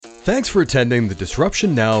Thanks for attending the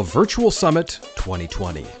Disruption Now Virtual Summit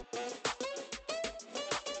 2020.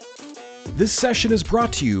 This session is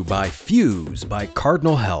brought to you by Fuse by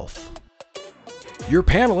Cardinal Health. Your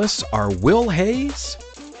panelists are Will Hayes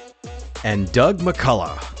and Doug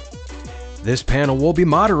McCullough. This panel will be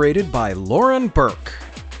moderated by Lauren Burke.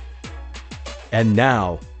 And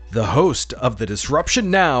now, the host of the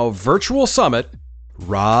Disruption Now Virtual Summit,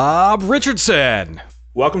 Rob Richardson.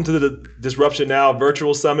 Welcome to the Disruption Now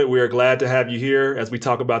Virtual Summit. We are glad to have you here as we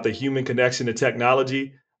talk about the human connection to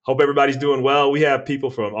technology. Hope everybody's doing well. We have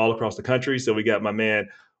people from all across the country. So we got my man,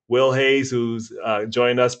 Will Hayes, who's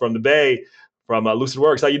joined us from the Bay, from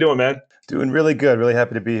LucidWorks. How you doing, man? Doing really good. Really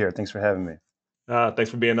happy to be here. Thanks for having me.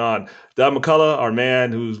 Thanks for being on. Doug McCullough, our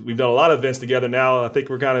man, we've done a lot of events together now. I think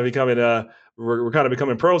we're kind of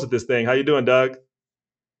becoming pros at this thing. How you doing, Doug?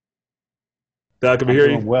 Doug, can we hear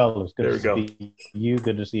you? Well, it's good to see you.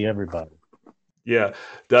 Good to see everybody. Yeah.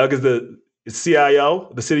 Doug is the CIO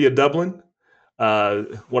of the City of Dublin,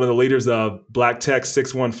 one of the leaders of Black Tech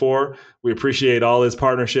 614. We appreciate all his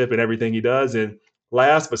partnership and everything he does. And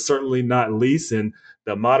last but certainly not least, and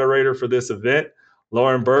the moderator for this event,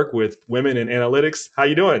 Lauren Burke with Women in Analytics. How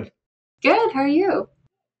you doing? Good. How are you?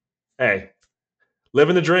 Hey,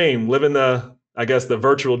 living the dream, the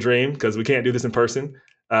virtual dream, because we can't do this in person.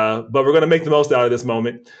 But we're going to make the most out of this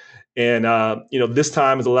moment, and this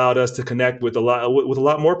time has allowed us to connect with a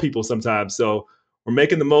lot more people sometimes. So we're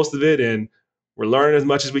making the most of it, and we're learning as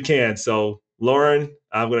much as we can. So Lauren,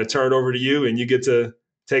 I'm going to turn it over to you, and you get to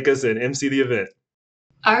take us and MC the event.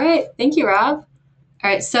 All right, thank you, Rob. All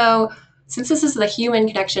right, so since this is the human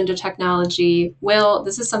connection to technology, Will,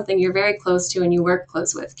 this is something you're very close to and you work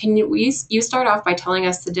close with. Can you start off by telling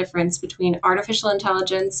us the difference between artificial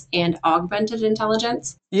intelligence and augmented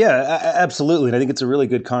intelligence? Yeah, absolutely. And I think it's a really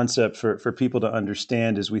good concept for people to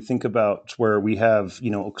understand as we think about where we have,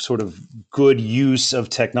 sort of good use of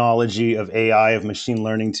technology, of AI, of machine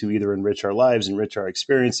learning to either enrich our lives, enrich our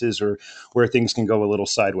experiences, or where things can go a little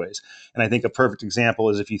sideways. And I think a perfect example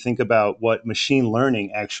is if you think about what machine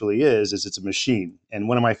learning actually is it's a machine. And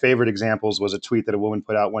one of my favorite examples was a tweet that a woman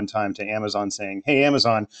put out one time to Amazon saying, "Hey,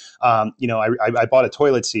 Amazon, I bought a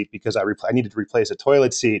toilet seat because I needed to replace a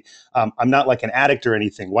toilet seat. I'm not like an addict or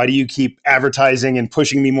anything. Why do you keep advertising and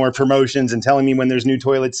pushing me more promotions and telling me when there's new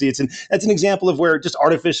toilet seats?" And that's an example of where just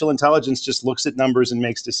artificial intelligence just looks at numbers and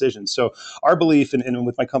makes decisions. So our belief, and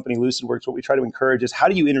with my company LucidWorks, what we try to encourage is how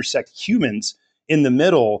do you intersect humans in the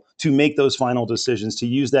middle to make those final decisions, to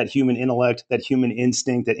use that human intellect, that human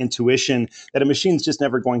instinct, that intuition that a machine's just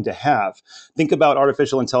never going to have. Think about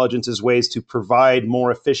artificial intelligence as ways to provide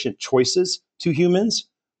more efficient choices to humans.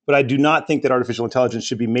 But I do not think that artificial intelligence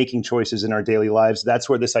should be making choices in our daily lives. That's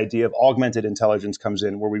where this idea of augmented intelligence comes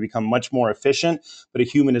in, where we become much more efficient, but a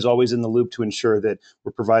human is always in the loop to ensure that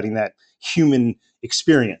we're providing that human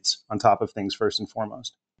experience on top of things first and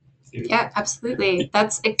foremost. Yeah, absolutely.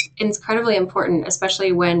 That's incredibly important,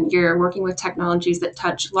 especially when you're working with technologies that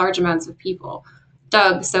touch large amounts of people.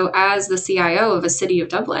 Doug, so as the CIO of a City of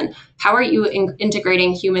Dublin, how are you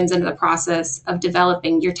integrating humans into the process of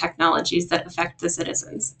developing your technologies that affect the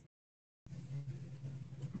citizens?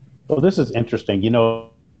 Well, this is interesting.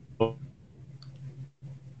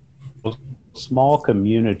 Small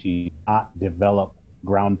communities not develop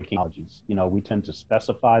ground technologies. We tend to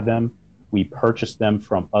specify them. We purchase them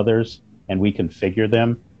from others and we configure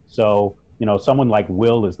them. So, someone like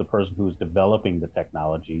Will is the person who's developing the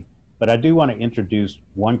technology. But I do want to introduce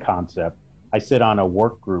one concept. I sit on a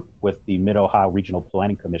work group with the Mid-Ohio Regional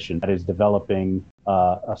Planning Commission that is developing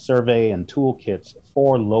a survey and toolkits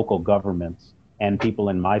for local governments and people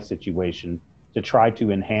in my situation to try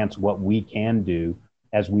to enhance what we can do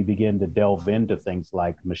as we begin to delve into things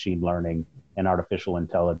like machine learning and artificial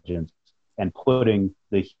intelligence and putting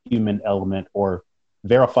the human element or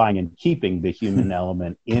verifying and keeping the human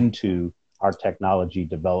element into our technology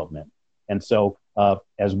development. And so,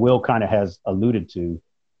 as Will kind of has alluded to,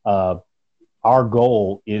 our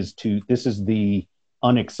goal is this is the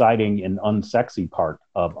unexciting and unsexy part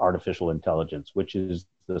of artificial intelligence, which is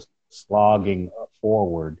the slogging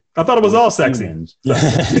forward. I thought it was all sexy.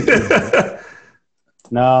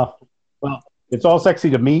 No, well, it's all sexy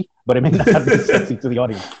to me, but it may not be sexy to the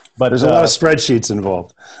audience. But there's a lot of spreadsheets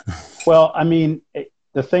involved. Well, I mean,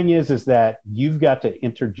 the thing is that you've got to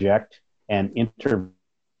interject and intervene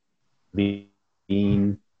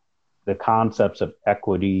the concepts of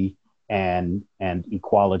equity and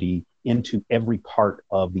equality into every part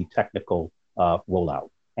of the technical rollout.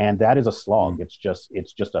 And that is a slog. It's just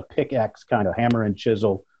a pickaxe kind of hammer and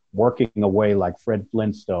chisel working away like Fred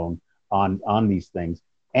Flintstone on these things.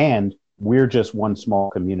 And we're just one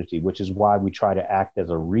small community, which is why we try to act as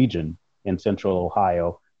a region in Central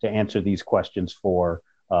Ohio to answer these questions for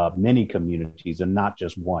many communities and not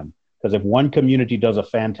just one. Because if one community does a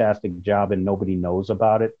fantastic job and nobody knows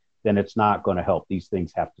about it, then it's not going to help. These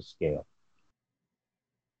things have to scale.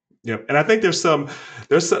 Yeah, and I think there's some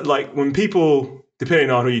like when people,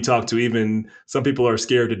 depending on who you talk to, even some people are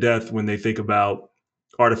scared to death when they think about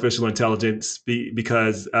artificial intelligence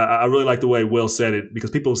because I really like the way Will said it,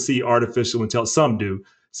 because people see artificial intelligence, some do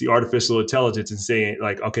see artificial intelligence and saying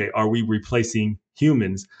like, okay, are we replacing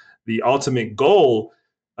humans? The ultimate goal,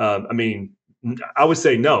 I mean, I would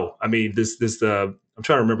say no. I mean, I'm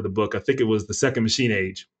trying to remember the book. I think it was The Second Machine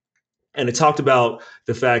Age. And it talked about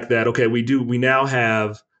the fact that, okay, we now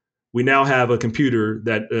have a computer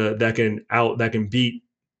that can beat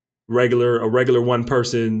a regular one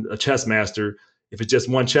person, a chess master, if it's just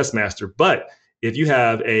one chess master. But if you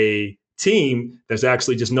have a team that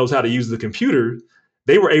actually just knows how to use the computer,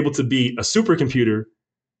 they were able to beat a supercomputer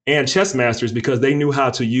and chess masters because they knew how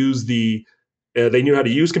to use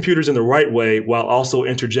computers in the right way while also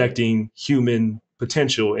interjecting human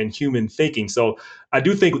potential and human thinking. So I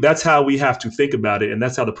do think that's how we have to think about it, and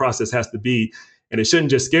that's how the process has to be. And it shouldn't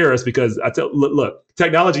just scare us because look,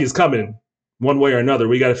 technology is coming one way or another.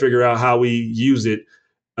 We got to figure out how we use it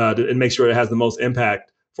and make sure it has the most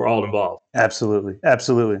impact for all involved. Absolutely.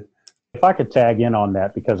 Absolutely. If I could tag in on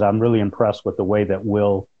that, because I'm really impressed with the way that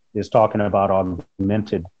Will is talking about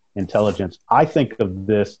augmented intelligence. I think of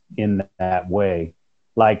this in that way.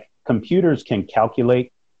 Like computers can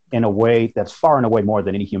calculate in a way that's far and away more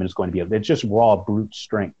than any human is going to be able. It's just raw brute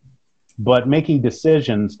strength. But making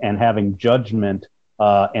decisions and having judgment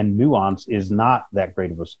and nuance is not that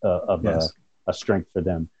great of a strength for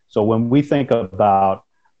them. So when we think about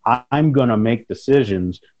I'm going to make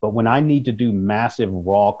decisions, but when I need to do massive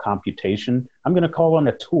raw computation, I'm going to call on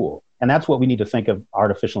a tool. And that's what we need to think of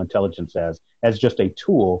artificial intelligence as just a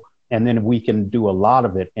tool. And then we can do a lot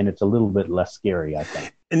of it, and it's a little bit less scary, I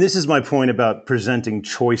think. And this is my point about presenting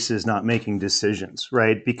choices, not making decisions,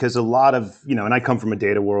 right? Because a lot of, and I come from a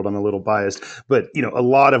data world, I'm a little biased, but, a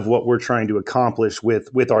lot of what we're trying to accomplish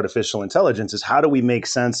with artificial intelligence is how do we make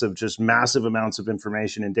sense of just massive amounts of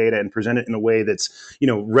information and data and present it in a way that's,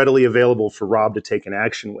 readily available for Rob to take an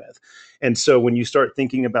action with. And so when you start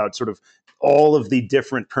thinking about sort of all of the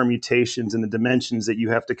different permutations and the dimensions that you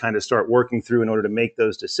have to kind of start working through in order to make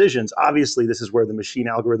those decisions, obviously this is where the machine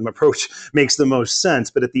algorithm approach makes the most sense.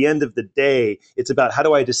 But at the end of the day, it's about how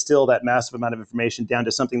do I distill that massive amount of information down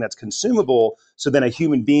to something that's consumable so then a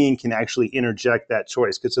human being can actually interject that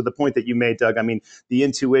choice. Because to the point that you made, Doug, I mean, the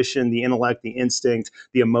intuition, the intellect, the instinct,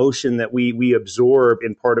 the emotion that we absorb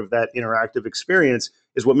in part of that interactive experience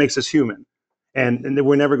is what makes us human. And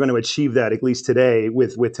we're never going to achieve that, at least today,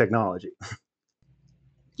 with technology.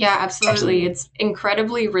 Yeah, absolutely. It's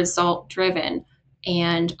incredibly result driven.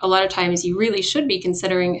 And a lot of times you really should be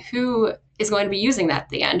considering who is going to be using that at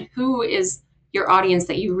the end. Who is your audience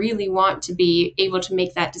that you really want to be able to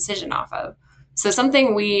make that decision off of? So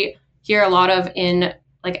something we hear a lot of in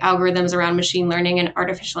like algorithms around machine learning and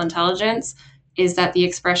artificial intelligence is that the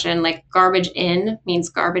expression like garbage in means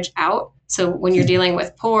garbage out. So when you're dealing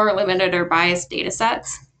with poor, limited, or biased data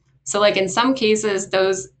sets. So like in some cases,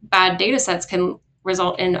 those bad data sets can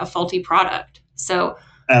result in a faulty product. So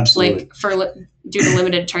absolutely, like due to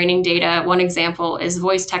limited training data, one example is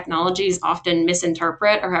voice technologies often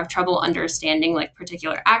misinterpret or have trouble understanding like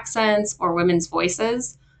particular accents or women's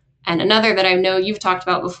voices. And another that I know you've talked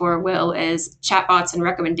about before, Will, is chatbots and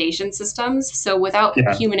recommendation systems. So without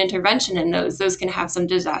human intervention in those can have some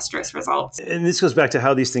disastrous results. And this goes back to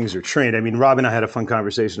how these things are trained. I mean, Rob and I had a fun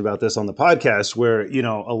conversation about this on the podcast where,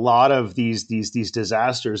 a lot of these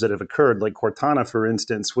disasters that have occurred, like Cortana, for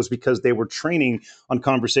instance, was because they were training on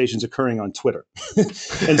conversations occurring on Twitter.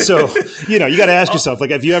 And so, you got to ask yourself,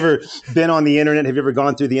 like, have you ever been on the internet? Have you ever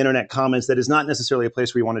gone through the internet comments? That is not necessarily a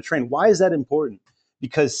place where you want to train. Why is that important?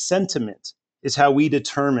 Because sentiment is how we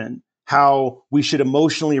determine how we should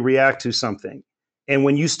emotionally react to something. And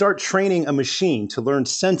when you start training a machine to learn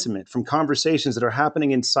sentiment from conversations that are happening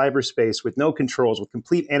in cyberspace with no controls, with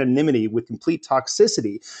complete anonymity, with complete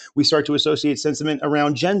toxicity, we start to associate sentiment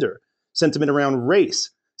around gender, sentiment around race,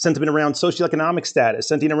 sentiment around socioeconomic status,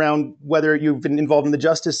 sentiment around whether you've been involved in the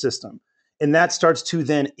justice system. And that starts to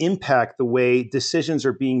then impact the way decisions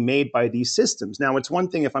are being made by these systems. Now, it's one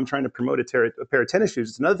thing if I'm trying to promote a pair of tennis shoes.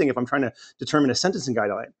 It's another thing if I'm trying to determine a sentencing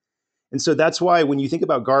guideline. And so that's why when you think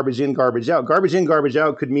about garbage in, garbage out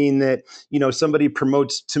could mean that, somebody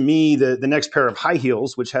promotes to me the next pair of high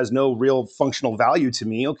heels, which has no real functional value to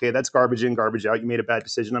me. Okay, that's garbage in, garbage out. You made a bad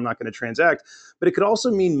decision. I'm not going to transact. But it could also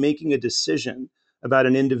mean making a decision about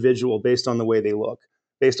an individual based on the way they look,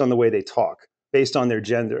 based on the way they talk, based on their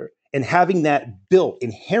gender, and having that built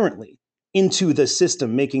inherently into the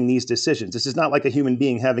system making these decisions. This is not like a human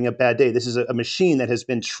being having a bad day. This is a machine that has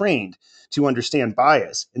been trained to understand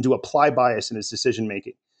bias and to apply bias in its decision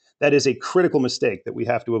making. That is a critical mistake that we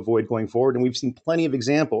have to avoid going forward. And we've seen plenty of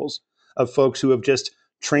examples of folks who have just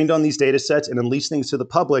trained on these data sets and unleashed things to the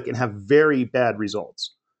public and have very bad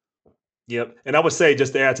results. Yep. And I would say,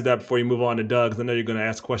 just to add to that before you move on to Doug, 'cause I know you're going to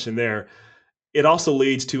ask a question there, it also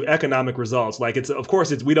leads to economic results. Like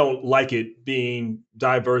we don't like it being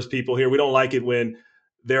diverse people here. We don't like it when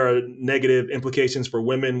there are negative implications for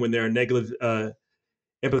women, when there are negative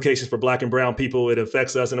implications for Black and brown people. It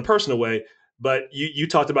affects us in a personal way. But you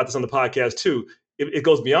talked about this on the podcast too. It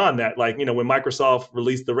goes beyond that. Like, when Microsoft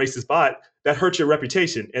released the racist bot, that hurts your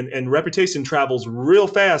reputation, and reputation travels real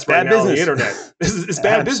fast right now on the internet. It's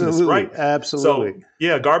bad business, right? Absolutely. So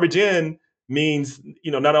yeah, garbage in means,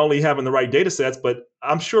 not only having the right data sets, but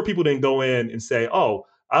I'm sure people didn't go in and say, oh,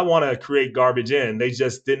 I want to create garbage in. They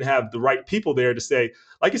just didn't have the right people there to say,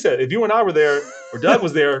 like you said, if you and I were there or Doug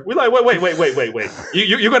was there, we're like, wait.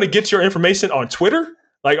 You're going to get your information on Twitter?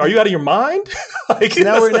 Like, are you out of your mind?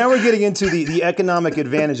 Now we're getting into the economic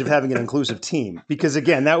advantage of having an inclusive team. Because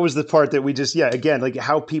again, that was the part that we just, like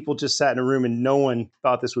how people just sat in a room and no one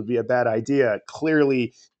thought this would be a bad idea,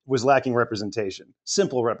 clearly was lacking representation.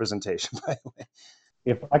 Simple representation, by the way.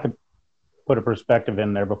 If I could put a perspective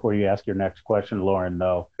in there before you ask your next question, Lauren,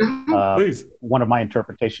 though. Please. One of my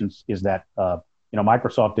interpretations is that,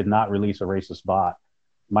 Microsoft did not release a racist bot.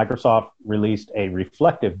 Microsoft released a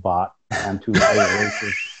reflective bot onto a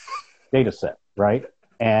racist data set, right?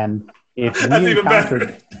 And if we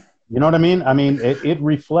encountered, you know what I mean? I mean, it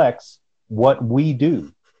reflects what we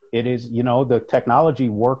do. It is, the technology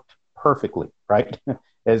worked perfectly, right?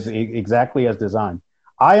 Exactly as designed.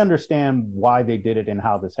 I understand why they did it and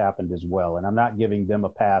how this happened as well. And I'm not giving them a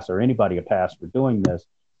pass or anybody a pass for doing this.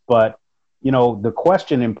 But, the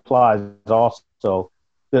question implies also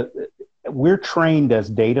that we're trained as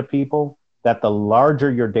data people that the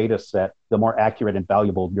larger your data set, the more accurate and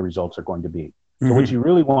valuable your results are going to be. Mm-hmm. So what you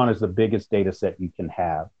really want is the biggest data set you can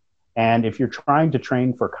have. And if you're trying to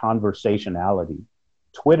train for conversationality,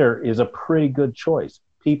 Twitter is a pretty good choice.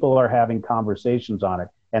 People are having conversations on it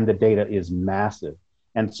and the data is massive.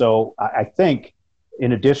 And so I think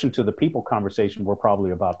in addition to the people conversation we're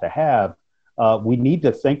probably about to have, we need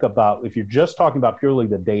to think about, if you're just talking about purely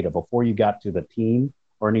the data before you got to the team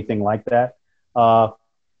or anything like that,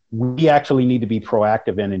 we actually need to be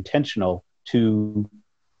proactive and intentional to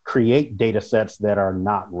create data sets that are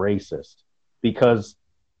not racist, because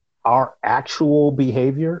our actual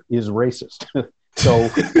behavior is racist. So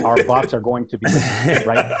our bots are going to be racist,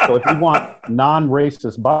 right? So if we want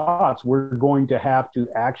non-racist bots, we're going to have to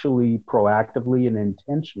actually proactively and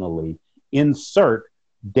intentionally insert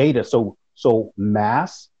data. So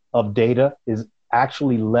mass of data is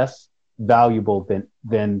actually less valuable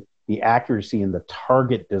than the accuracy and the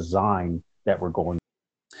target design that we're going.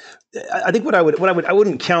 I think I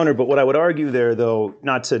wouldn't counter, but what I would argue there, though,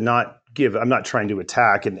 I'm not trying to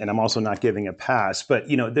attack, and I'm also not giving a pass, but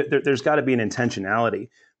there's got to be an intentionality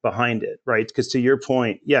behind it, right? Because to your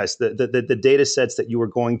point, yes, the data sets that you are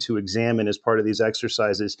going to examine as part of these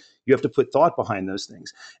exercises, you have to put thought behind those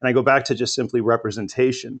things. And I go back to just simply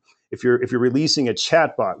representation. If you're releasing a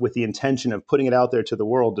chatbot with the intention of putting it out there to the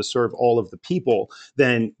world to serve all of the people,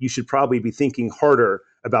 then you should probably be thinking harder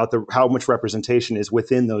about how much representation is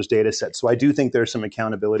within those data sets. So I do think there's some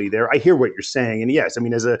accountability there. I hear what you're saying. And yes, I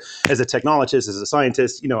mean, as a technologist, as a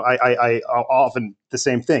scientist, I often the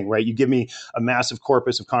same thing, right? You give me a massive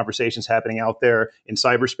corpus of conversations happening out there in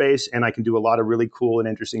cyberspace, and I can do a lot of really cool and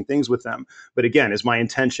interesting things with them. But again, is my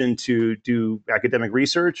intention to do academic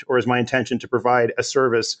research, or is my intention to provide a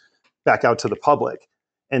service back out to the public?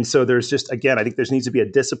 And so there's just, again, I think there needs to be a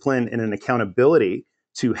discipline and an accountability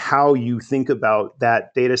to how you think about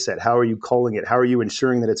that data set. How are you culling it? How are you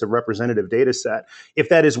ensuring that it's a representative data set, if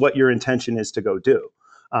that is what your intention is to go do?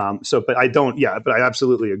 But I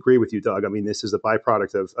absolutely agree with you, Doug. I mean, this is a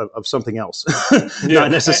byproduct of something else.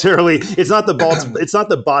 Not necessarily, it's not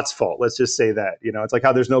the bot's fault. Let's just say that, it's like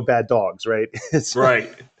how there's no bad dogs, right?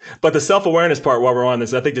 Right. But the self-awareness part, while we're on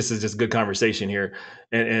this, I think this is just good conversation here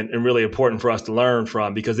and really important for us to learn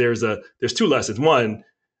from, because there's two lessons. One,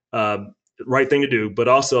 right thing to do, but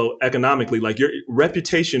also economically, like your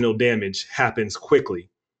reputational damage happens quickly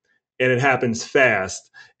and it happens fast.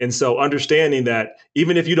 And so understanding that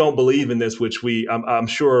even if you don't believe in this, which I'm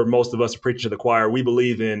sure most of us are preaching to the choir, we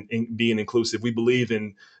believe in being inclusive. We believe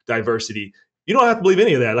in diversity. You don't have to believe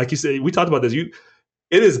any of that. Like you said, we talked about this.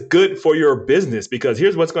 it is good for your business, because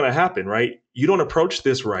here's what's going to happen, right? You don't approach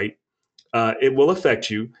this right, it will affect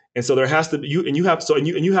you, and so there has to be you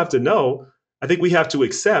have to know. I think we have to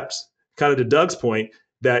accept, kind of to Doug's point,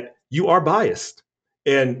 that you are biased,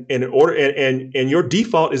 and in order and your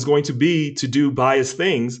default is going to be to do biased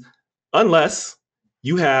things, unless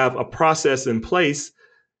you have a process in place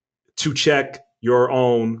to check your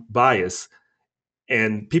own bias.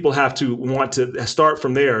 And people have to want to start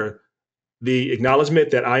from there. The acknowledgement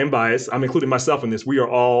that I am biased, I'm including myself in this, we are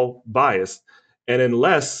all biased. And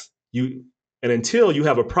until you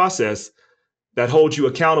have a process that holds you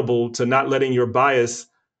accountable to not letting your bias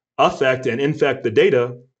affect and infect the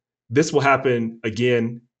data, this will happen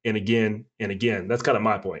again and again and again. That's kind of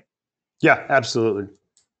my point. Yeah, absolutely.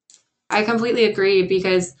 I completely agree,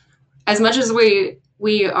 because as much as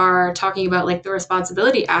we are talking about like the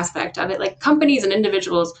responsibility aspect of it, like companies and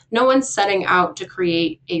individuals, no one's setting out to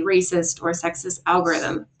create a racist or sexist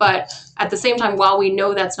algorithm. But at the same time, while we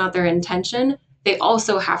know that's not their intention, they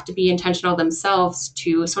also have to be intentional themselves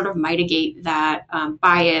to sort of mitigate that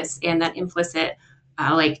bias and that implicit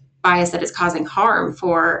like bias that is causing harm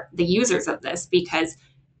for the users of this. Because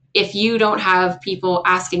if you don't have people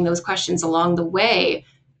asking those questions along the way,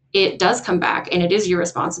 it does come back, and it is your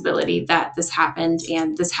responsibility that this happened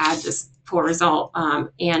and this had this poor result.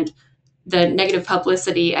 And the negative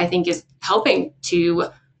publicity, I think, is helping to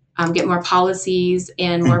get more policies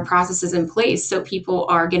and more processes in place, so people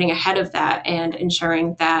are getting ahead of that and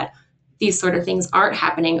ensuring that these sort of things aren't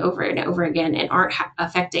happening over and over again and aren't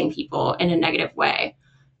affecting people in a negative way.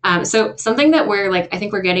 So something that I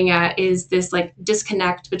think we're getting at is this like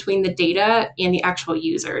disconnect between the data and the actual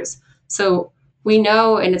users. So we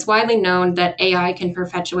know, and it's widely known, that AI can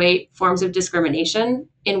perpetuate forms of discrimination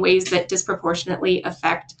in ways that disproportionately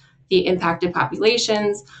affect the impacted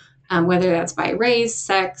populations, whether that's by race,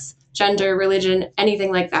 sex, gender, religion,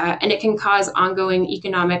 anything like that. And it can cause ongoing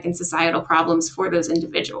economic and societal problems for those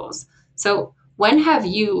individuals. So when have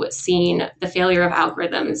you seen the failure of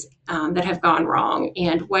algorithms that have gone wrong?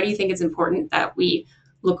 And why do you think it's important that we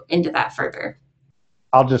look into that further?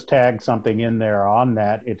 I'll just tag something in there on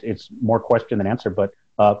that. It's more question than answer, but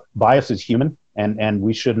bias is human, and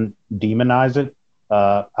we shouldn't demonize it.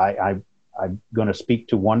 I'm going to speak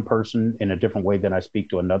to one person in a different way than I speak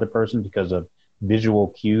to another person because of visual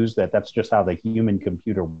cues. That's just how the human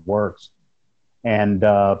computer works. And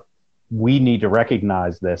we need to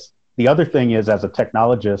recognize this. The other thing is, as a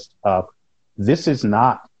technologist, this is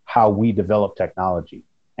not how we develop technology.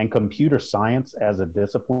 And computer science as a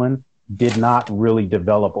discipline did not really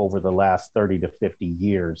develop over the last 30 to 50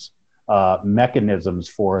 years mechanisms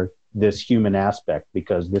for this human aspect,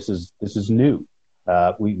 because this is new.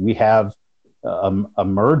 We have a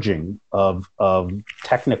merging of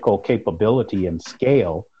technical capability and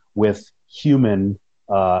scale with human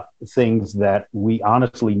things that we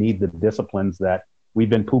honestly need, the disciplines that we've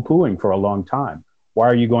been poo-pooing for a long time. Why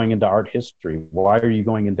are you going into art history? Why are you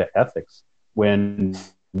going into ethics when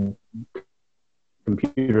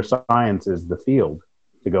computer science is the field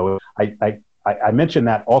to go? I mention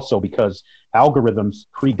that also because algorithms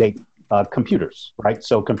predate computers, right?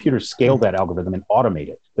 So computers scale that algorithm and automate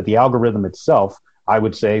it. But the algorithm itself, I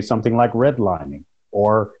would say something like redlining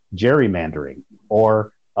or gerrymandering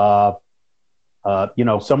or some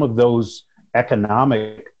of those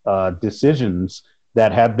economic decisions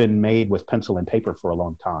that have been made with pencil and paper for a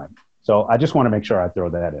long time. So I just want to make sure I throw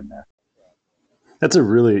that in there. That's a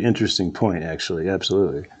really interesting point, actually.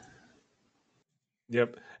 Absolutely.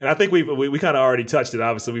 Yep. And I think we kind of already touched it.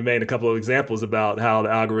 Obviously, we made a couple of examples about how the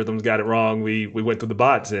algorithms got it wrong. We went through the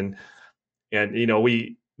bots, and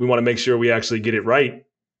we want to make sure we actually get it right,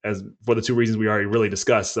 as for the two reasons we already really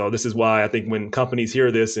discussed. So this is why I think when companies hear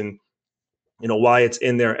this, and why it's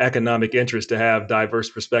in their economic interest to have diverse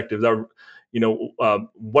perspectives.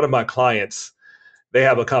 One of my clients, they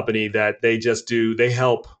have a company that they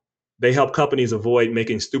help companies avoid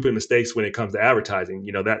making stupid mistakes when it comes to advertising.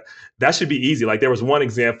 That should be easy. Like, there was one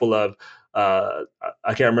example of I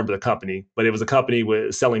can't remember the company, but it was a company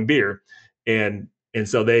with selling beer, and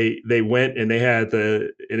so they went and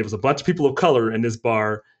it was a bunch of people of color in this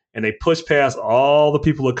bar, and they pushed past all the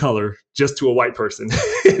people of color just to a white person,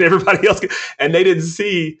 and everybody else, and they didn't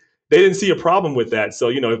see a problem with that.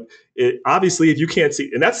 So obviously, if you can't see,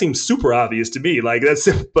 and that seems super obvious to me,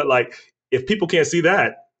 but like, if people can't see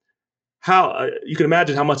that, how you can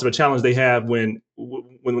imagine how much of a challenge they have when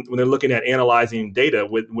they're looking at analyzing data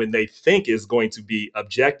when they think is going to be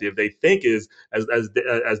objective. They think is, as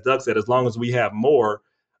Doug said, as long as we have more,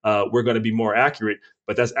 we're going to be more accurate.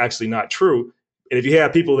 But that's actually not true. And if you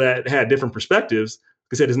have people that had different perspectives,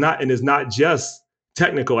 like I said, it's not just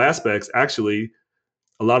technical aspects. Actually,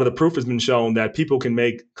 a lot of the proof has been shown that people can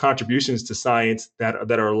make contributions to science that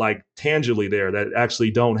are like tangibly there, that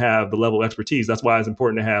actually don't have the level of expertise. That's why it's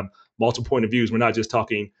important to have multiple point of views. We're not just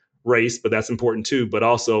talking race, but that's important too, but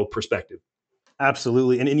also perspective.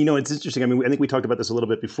 Absolutely. And it's interesting. I mean, I think we talked about this a little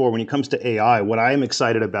bit before. When it comes to AI, what I am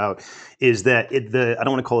excited about is that I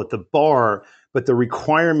don't want to call it the bar, but the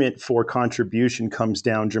requirement for contribution comes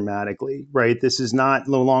down dramatically, right? This is no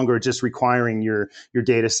longer just requiring your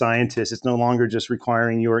data scientists. It's no longer just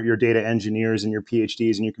requiring your data engineers and your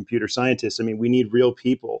PhDs and your computer scientists. I mean, we need real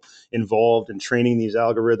people involved in training these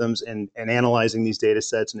algorithms and analyzing these data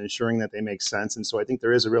sets and ensuring that they make sense. And so I think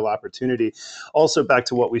there is a real opportunity. Also, back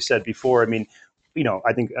to what we said before, I mean,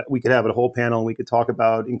 I think we could have a whole panel and we could talk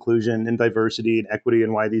about inclusion and diversity and equity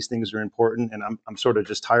and why these things are important. And I'm sort of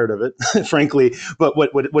just tired of it, frankly. But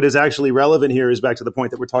what is actually relevant here is back to the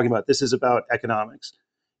point that we're talking about. This is about economics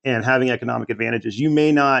and having economic advantages. You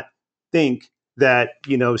may not think that,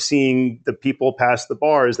 seeing the people pass the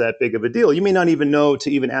bar is that big of a deal. You may not even know to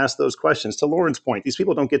even ask those questions. To Lauren's point, these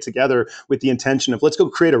people don't get together with the intention of, let's go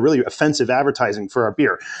create a really offensive advertising for our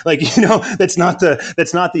beer. That's not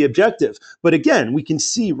the objective. But again, we can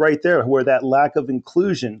see right there where that lack of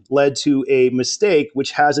inclusion led to a mistake,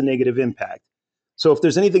 which has a negative impact. So if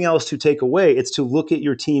there's anything else to take away, it's to look at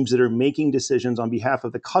your teams that are making decisions on behalf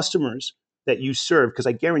of the customers that you serve, because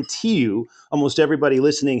I guarantee you almost everybody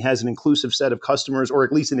listening has an inclusive set of customers, or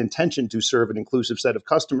at least an intention to serve an inclusive set of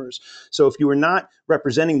customers. So if you are not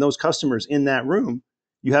representing those customers in that room,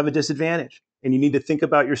 you have a disadvantage. And you need to think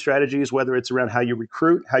about your strategies, whether it's around how you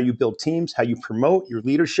recruit, how you build teams, how you promote your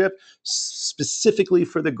leadership, specifically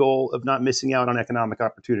for the goal of not missing out on economic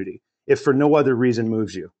opportunity, if for no other reason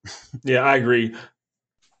moves you. Yeah, I agree.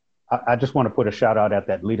 I just want to put a shout out at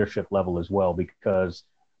that leadership level as well, because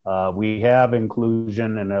we have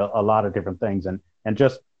inclusion and a lot of different things. And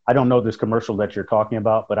just, I don't know this commercial that you're talking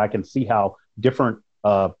about, but I can see how different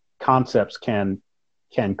concepts can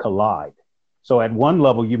collide. So at one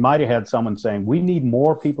level, you might have had someone saying, we need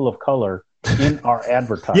more people of color in our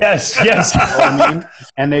advertising. Yes. You know what I mean?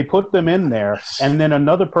 And they put them in there. And then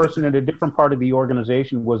another person in a different part of the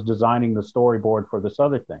organization was designing the storyboard for this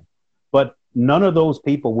other thing. But none of those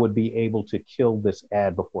people would be able to kill this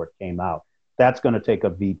ad before it came out. That's going to take a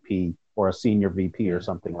VP or a senior VP or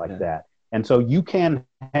something like that. And so you can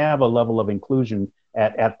have a level of inclusion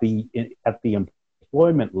at the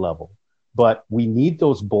employment level, but we need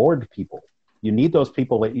those board people. You need those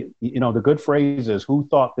people that, the good phrase is, who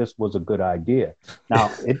thought this was a good idea?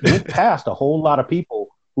 Now, it went past a whole lot of people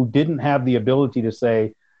who didn't have the ability to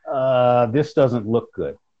say, this doesn't look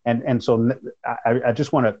good. And so I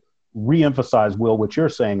just want to reemphasize, Will, what you're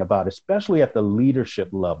saying about, especially at the leadership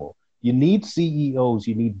level. You need CEOs,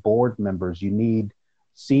 you need board members, you need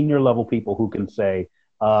senior level people who can say,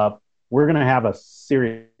 we're going to have a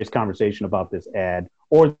serious conversation about this ad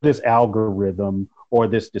or this algorithm or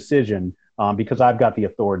this decision, because I've got the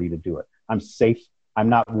authority to do it. I'm safe. I'm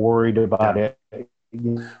not worried about it.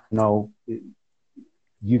 You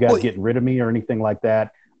guys getting rid of me or anything like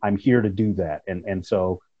that. I'm here to do that. And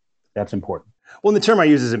so that's important. Well, and the term I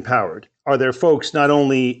use is empowered. Are there folks not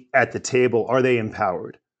only at the table, are they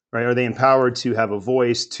empowered? Right? Are they empowered to have a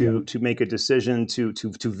voice, to make a decision, to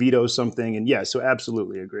veto something? And so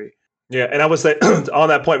absolutely agree. Yeah, and I would say on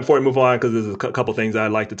that point before we move on, because there's a couple things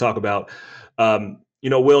I'd like to talk about.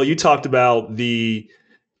 Will, you talked about the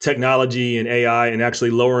technology and AI and actually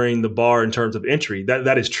lowering the bar in terms of entry.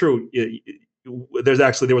 That is true. There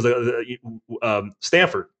was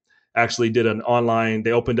Stanford actually did an online.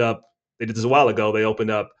 They did this a while ago. They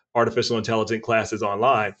opened up artificial intelligence classes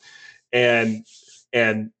online, and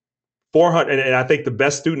 400. And I think the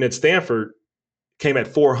best student at Stanford came at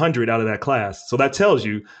 400 out of that class. So that tells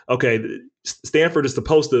you, okay, Stanford is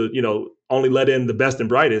supposed to, only let in the best and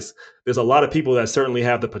brightest. There's a lot of people that certainly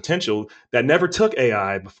have the potential that never took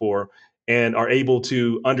AI before and are able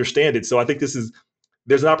to understand it. So I think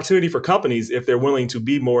there's an opportunity for companies, if they're willing to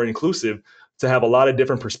be more inclusive, to have a lot of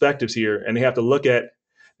different perspectives here. And they have to look at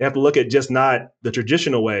just not the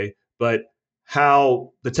traditional way, but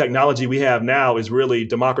how the technology we have now is really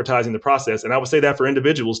democratizing the process. And I would say that for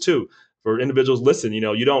individuals too. For individuals, listen, you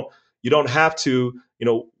don't have to,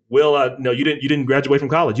 Will, you didn't graduate from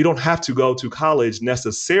college. You don't have to go to college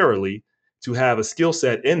necessarily to have a skill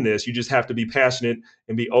set in this. You just have to be passionate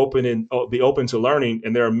and be open to learning.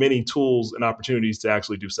 And there are many tools and opportunities to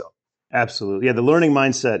actually do so. Absolutely. Yeah. The learning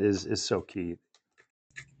mindset is so key.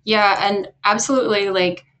 Yeah. And absolutely.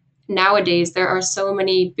 Like nowadays, there are so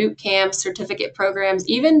many boot camps, certificate programs,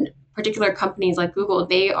 even particular companies like Google,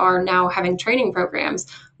 they are now having training programs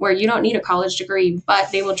where you don't need a college degree, but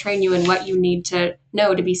they will train you in what you need to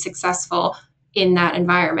know to be successful in that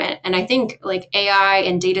environment. And I think like AI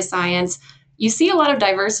and data science, you see a lot of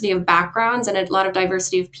diversity of backgrounds and a lot of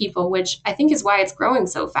diversity of people, which I think is why it's growing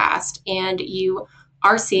so fast. And you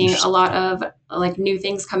are seeing a lot of like new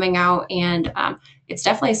things coming out. And it's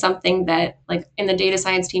definitely something that like in the data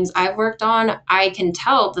science teams I've worked on, I can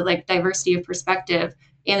tell the like diversity of perspective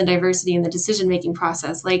and the diversity in the decision-making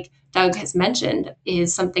process, like Doug has mentioned,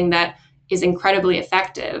 is something that is incredibly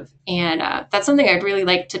effective. And that's something I'd really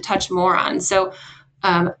like to touch more on. So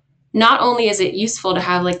not only is it useful to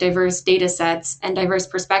have like diverse data sets and diverse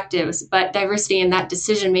perspectives, but diversity in that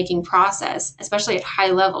decision-making process, especially at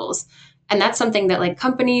high levels. And that's something that like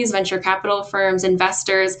companies, venture capital firms,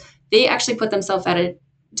 investors, they actually put themselves at a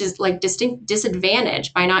just like distinct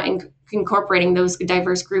disadvantage by not incorporating those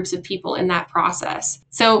diverse groups of people in that process.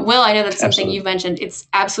 So Will, I know that's something you've mentioned. It's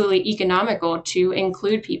absolutely economical to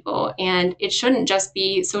include people, and it shouldn't just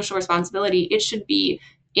be social responsibility. It should be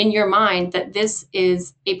in your mind that this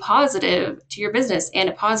is a positive to your business and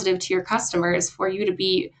a positive to your customers for you to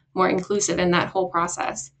be more inclusive in that whole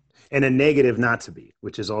process. And a negative not to be,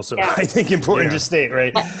 which is also, I think, important to state,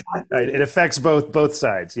 right? Right? It affects both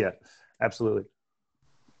sides. Yeah, absolutely.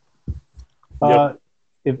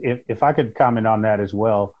 If I could comment on that as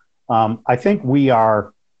well, I think we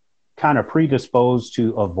are kind of predisposed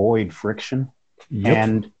to avoid friction.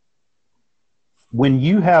 And when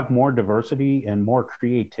you have more diversity and more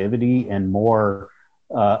creativity and more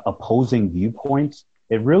opposing viewpoints,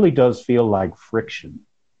 it really does feel like friction.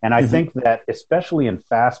 And I think that especially in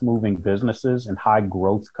fast moving businesses and high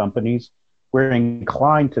growth companies, we're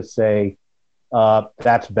inclined to say,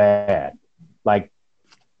 that's bad. Like,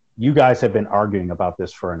 you guys have been arguing about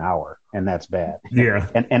this for an hour and that's bad. Yeah.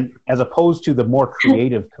 And as opposed to the more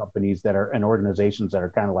creative companies that are and organizations that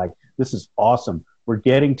are kind of like, this is awesome. We're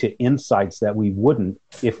getting to insights that we wouldn't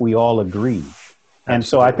if we all agreed. And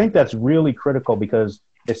so I think that's really critical because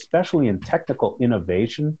especially in technical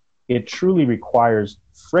innovation, it truly requires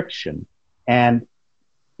friction. And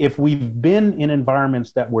if we've been in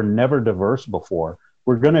environments that were never diverse before,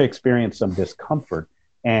 we're going to experience some discomfort.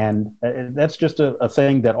 And that's just a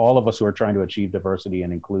thing that all of us who are trying to achieve diversity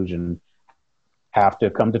and inclusion have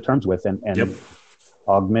to come to terms with. And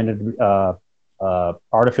augmented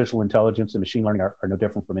artificial intelligence and machine learning are no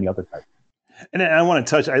different from any other type. And I want to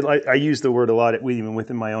touch, I use the word a lot, even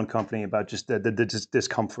within my own company, about just the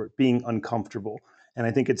discomfort, being uncomfortable. And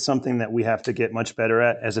I think it's something that we have to get much better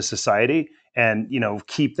at as a society and,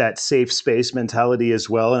 keep that safe space mentality as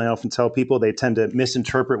well. And I often tell people they tend to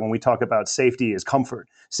misinterpret when we talk about safety as comfort.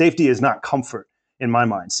 Safety is not comfort in my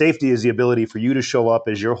mind. Safety is the ability for you to show up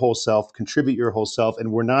as your whole self, contribute your whole self,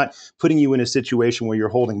 and we're not putting you in a situation where you're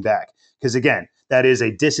holding back. Because again, that is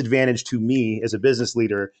a disadvantage to me as a business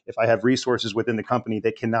leader if I have resources within the company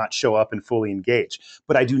that cannot show up and fully engage.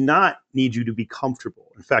 But I do not need you to be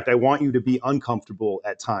comfortable. In fact, I want you to be uncomfortable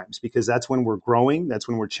at times because that's when we're growing. That's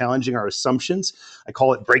when we're challenging our assumptions. I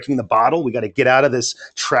call it breaking the bottle. We got to get out of this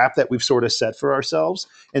trap that we've sort of set for ourselves.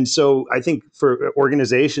 And so I think for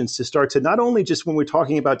organizations to start to not only just when we're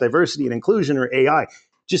talking about diversity and inclusion or AI,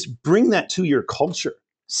 just bring that to your culture.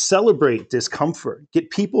 Celebrate discomfort, get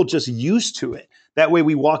people just used to it. That way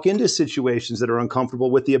we walk into situations that are uncomfortable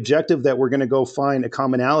with the objective that we're going to go find a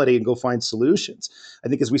commonality and go find solutions. I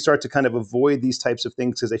think as we start to kind of avoid these types of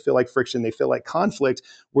things because they feel like friction, they feel like conflict,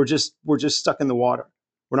 we're just stuck in the water.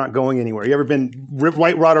 We're not going anywhere. You ever been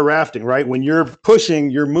white water rafting, right? When you're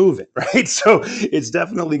pushing, you're moving, right? So it's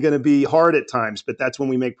definitely going to be hard at times, but that's when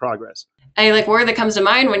we make progress. Word that comes to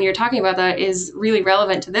mind when you're talking about that is really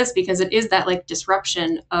relevant to this because it is that like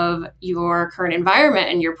disruption of your current environment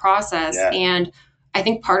and your process. Yeah. And I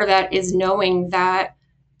think part of that is knowing that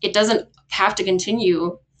it doesn't have to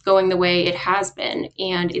continue going the way it has been.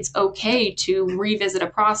 And it's okay to revisit a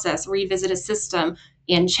process, revisit a system,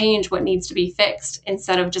 and change what needs to be fixed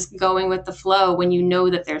instead of just going with the flow when you know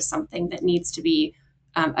that there's something that needs to be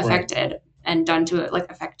affected and done to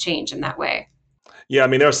affect change in that way. Yeah, I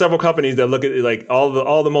mean, there are several companies that look at it, like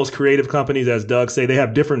all the most creative companies, as Doug say, they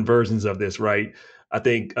have different versions of this, right? I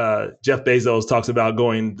think Jeff Bezos talks about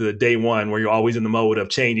going to day one where you're always in the mode of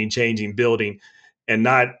changing, building, and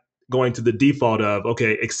not going to the default of,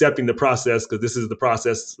 okay, accepting the process because this is the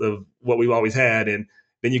process of what we've always had. And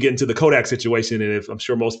then you get into the Kodak situation. And if I'm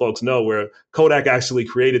sure most folks know where Kodak actually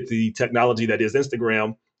created the technology that is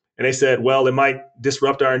Instagram. And they said, well, it might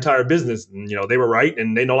disrupt our entire business. And, they were right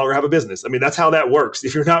and they no longer have a business. I mean, that's how that works.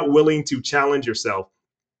 If you're not willing to challenge yourself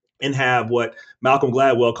and have what Malcolm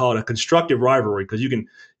Gladwell called a constructive rivalry, because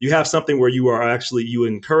you have something where you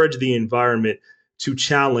encourage the environment to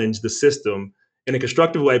challenge the system in a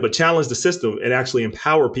constructive way, but challenge the system and actually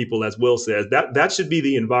empower people, as Will says, that should be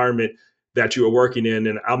the environment that you are working in.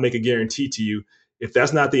 And I'll make a guarantee to you, if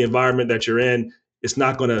that's not the environment that you're in, it's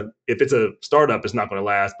not going to, if it's a startup, it's not going to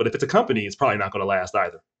last. But if it's a company, it's probably not going to last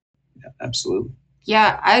either. Yeah, absolutely.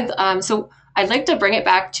 Yeah, I'd like to bring it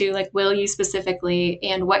back to like Will, you specifically,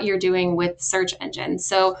 and what you're doing with search engines.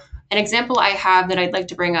 So an example I have that I'd like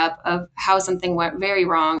to bring up of how something went very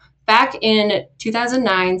wrong. Back in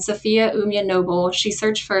 2009, Sophia Umia Noble, she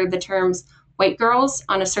searched for the terms white girls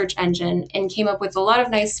on a search engine and came up with a lot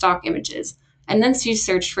of nice stock images. And then she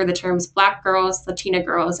searched for the terms Black girls, Latina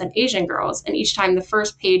girls, and Asian girls. And each time the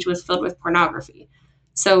first page was filled with pornography.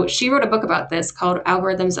 So she wrote a book about this called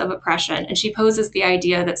Algorithms of Oppression. And she poses the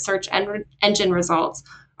idea that search engine results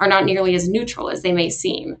are not nearly as neutral as they may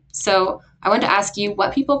seem. So I want to ask you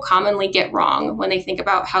what people commonly get wrong when they think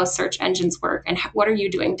about how search engines work, and what are you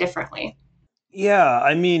doing differently? Yeah,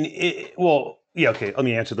 I mean, yeah, okay. Let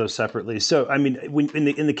me answer those separately. So, I mean,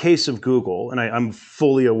 in the case of Google, and I'm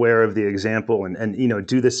fully aware of the example, and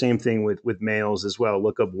do the same thing with males as well.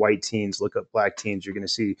 Look up white teens, look up black teens. You're going to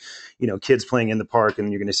see, kids playing in the park,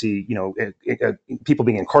 and you're going to see, people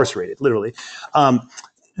being incarcerated, literally.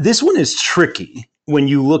 This one is tricky when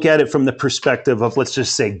you look at it from the perspective of, let's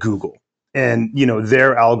just say, Google and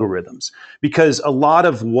their algorithms, because a lot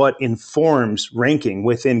of what informs ranking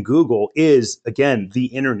within Google is, again, the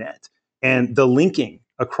internet and the linking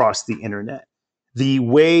across the internet, the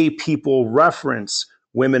way people reference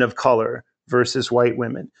women of color versus white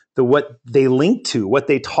women, what they link to, what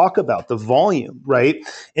they talk about, the volume, right?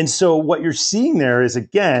 And so what you're seeing there is,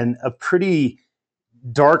 again, a pretty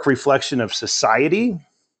dark reflection of society.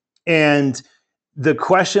 And the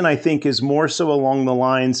question, I think, is more so along the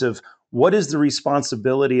lines of, what is the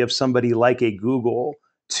responsibility of somebody like a Google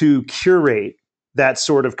to curate that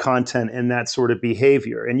sort of content and that sort of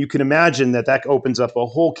behavior? And you can imagine that opens up a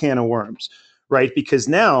whole can of worms, right? Because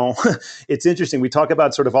now it's interesting. We talk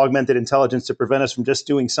about sort of augmented intelligence to prevent us from just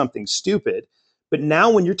doing something stupid. But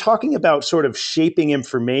now when you're talking about sort of shaping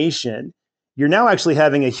information, you're now actually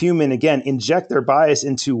having a human, again, inject their bias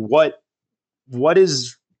into what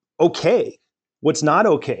is okay. What's not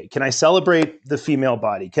okay? Can I celebrate the female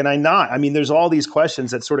body? Can I not? I mean, there's all these questions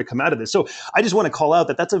that sort of come out of this. So I just want to call out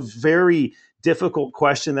that that's a very difficult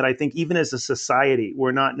question that I think even as a society,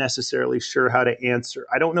 we're not necessarily sure how to answer.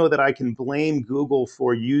 I don't know that I can blame Google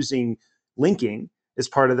for using linking as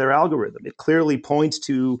part of their algorithm. It clearly points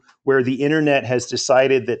to where the internet has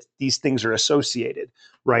decided that these things are associated,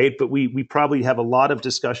 right? But we probably have a lot of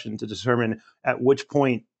discussion to determine at which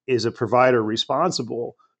point is a provider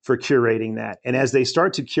responsible for curating that. And as they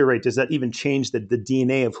start to curate, does that even change the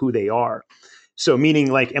DNA of who they are? So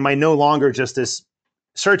meaning, like, am I no longer just this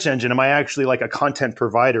search engine? Am I actually like a content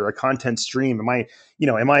provider, a content stream? Am I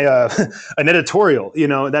an editorial,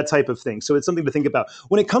 that type of thing? So it's something to think about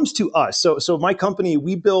when it comes to us. So my company,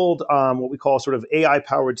 we build what we call sort of AI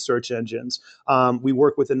powered search engines. We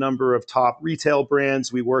work with a number of top retail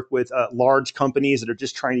brands. We work with large companies that are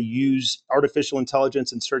just trying to use artificial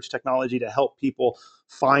intelligence and search technology to help people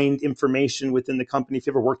find information within the company. If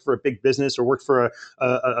you ever worked for a big business or worked for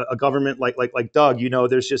a government like Doug,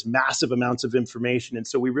 there's just massive amounts of information. And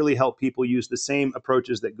so we really help people use the same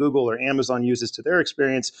approaches that Google or Amazon uses to their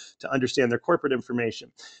experience to understand their corporate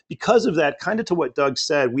information. Because of that, kind of to what Doug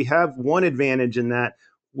said, we have one advantage in that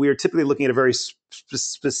we are typically looking at a very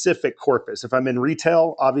specific corpus. If I'm in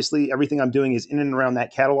retail, obviously everything I'm doing is in and around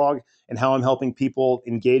that catalog and how I'm helping people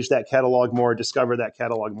engage that catalog more, discover that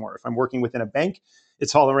catalog more. If I'm working within a bank,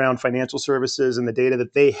 it's all around financial services and the data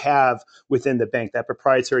that they have within the bank, that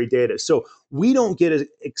proprietary data. So we don't get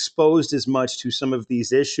exposed as much to some of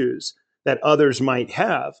these issues that others might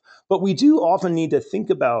have. But we do often need to think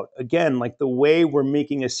about, again, like the way we're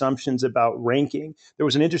making assumptions about ranking. There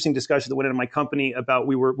was an interesting discussion that went into my company about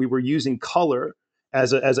we were using color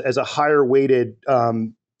as a higher weighted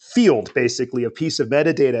field, basically, a piece of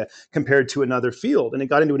metadata compared to another field. And it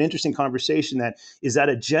got into an interesting conversation that, is that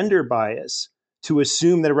a gender bias to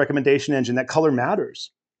assume that a recommendation engine, that color matters?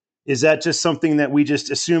 Is that just something that we just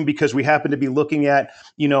assume because we happen to be looking at,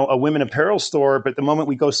 a women apparel store, but the moment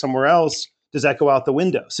we go somewhere else, does that go out the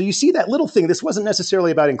window? So you see that little thing. This wasn't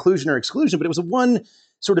necessarily about inclusion or exclusion, but it was one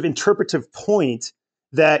sort of interpretive point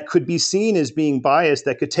that could be seen as being biased,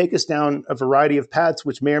 that could take us down a variety of paths,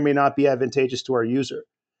 which may or may not be advantageous to our user.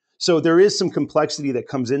 So there is some complexity that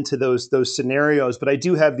comes into those scenarios, but I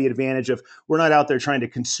do have the advantage of, we're not out there trying to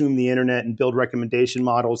consume the internet and build recommendation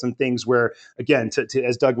models and things where, again,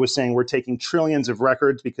 as Doug was saying, we're taking trillions of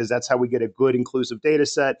records because that's how we get a good inclusive data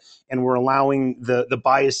set, and we're allowing the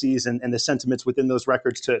biases and the sentiments within those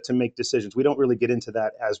records to make decisions. We don't really get into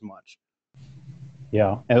that as much.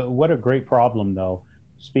 Yeah, what a great problem, though.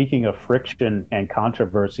 speaking of friction and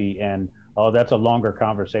controversy, and oh, that's a longer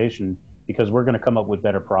conversation because we're going to come up with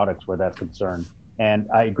better products where that's concerned. And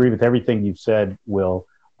I agree with everything you've said, Will.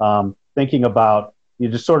 Thinking about, you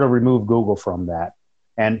just sort of remove Google from that.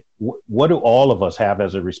 And what do all of us have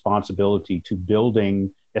as a responsibility to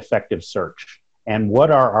building effective search? And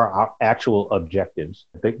what are our actual objectives?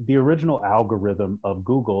 The original algorithm of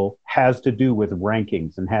Google has to do with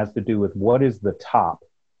rankings and has to do with what is the top,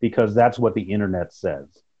 because that's what the internet says.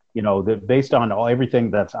 Based on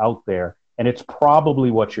everything that's out there, and it's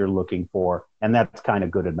probably what you're looking for, and that's kind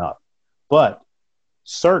of good enough. But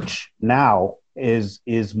search now is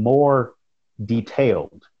more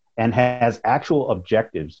detailed and has actual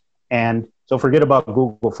objectives. And so forget about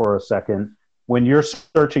Google for a second. When you're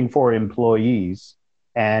searching for employees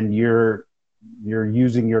and you're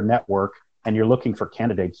using your network and you're looking for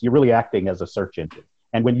candidates, you're really acting as a search engine.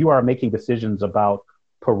 And when you are making decisions about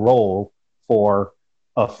parole for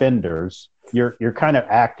offenders, you're kind of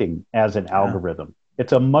acting as an algorithm.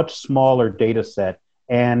 It's a much smaller data set.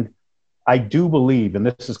 And I do believe, and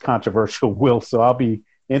this is controversial, Will, so I'll be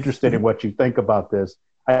interested in what you think about this.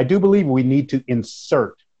 I do believe we need to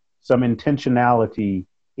insert some intentionality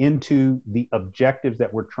into the objectives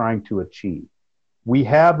that we're trying to achieve. We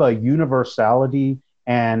have a universality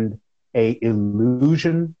and a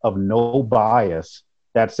illusion of no bias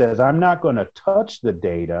that says, I'm not going to touch the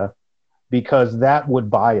data because that would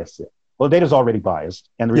bias it. Well, the data's already biased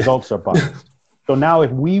and the results are biased. So now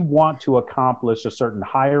if we want to accomplish a certain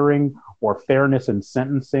hiring or fairness in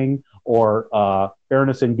sentencing or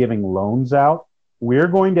fairness in giving loans out, we're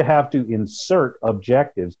going to have to insert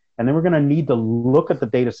objectives. And then we're going to need to look at the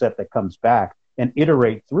data set that comes back and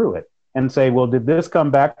iterate through it and say, well, did this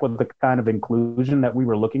come back with the kind of inclusion that we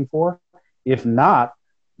were looking for? If not,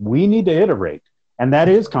 we need to iterate. And that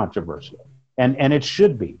is controversial. And it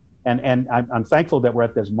should be. And I'm thankful that we're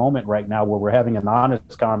at this moment right now where we're having an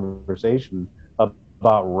honest conversation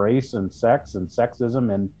about race and sex and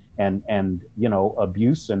sexism and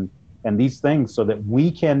abuse and these things, so that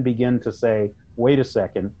we can begin to say, wait a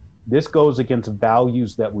second, this goes against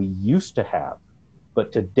values that we used to have.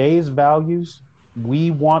 But today's values,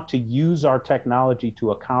 we want to use our technology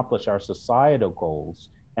to accomplish our societal goals.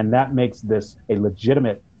 And that makes this a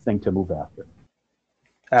legitimate thing to move after.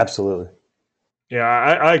 Absolutely. Yeah,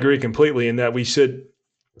 I agree completely in that we should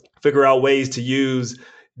figure out ways to use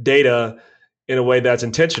data in a way that's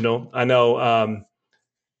intentional. I know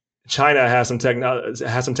China has some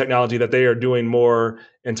technology that they are doing more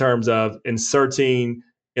in terms of inserting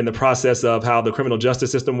in the process of how the criminal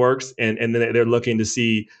justice system works. And then they're looking to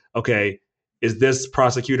see, okay, is this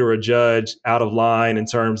prosecutor or judge out of line in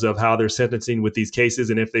terms of how they're sentencing with these cases?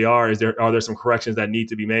 And if they are there some corrections that need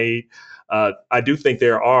to be made? I do think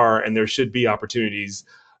there are, and there should be opportunities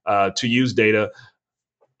to use data.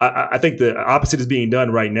 I think the opposite is being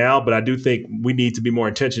done right now, but I do think we need to be more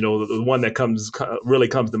intentional. The one that really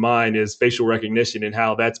comes to mind is facial recognition and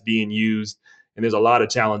how that's being used. And there's a lot of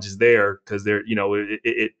challenges there because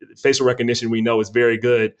facial recognition, we know, is very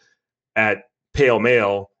good at pale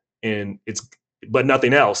male, but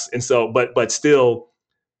nothing else. And so, but still,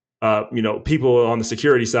 people on the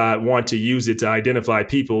security side want to use it to identify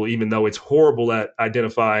people, even though it's horrible at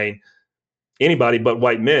identifying anybody but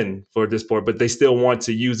white men for this part. But they still want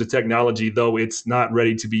to use the technology, though it's not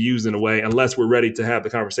ready to be used in a way unless we're ready to have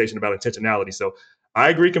the conversation about intentionality. So I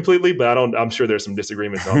agree completely, but I'm sure there's some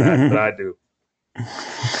disagreements on that, but I do.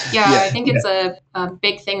 Yeah, I think it's a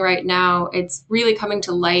big thing right now. It's really coming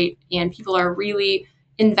to light, and people are really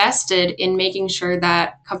invested in making sure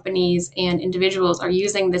that companies and individuals are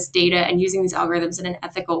using this data and using these algorithms in an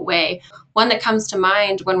ethical way. One that comes to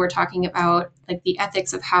mind when we're talking about like the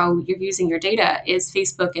ethics of how you're using your data is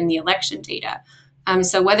Facebook and the election data.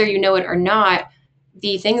 So whether you know it or not,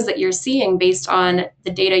 the things that you're seeing based on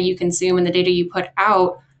the data you consume and the data you put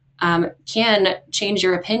out can change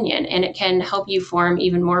your opinion, and it can help you form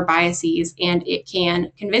even more biases, and it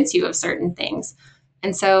can convince you of certain things.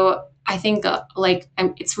 And so I think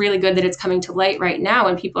it's really good that it's coming to light right now,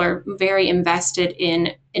 and people are very invested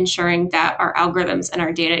in ensuring that our algorithms and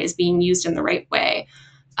our data is being used in the right way.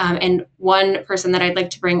 And one person that I'd like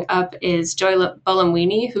to bring up is Joy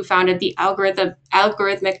Buolamwini, who founded the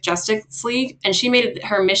Algorithmic Justice League. And she made it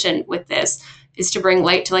her mission with this is to bring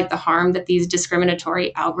light to the harm that these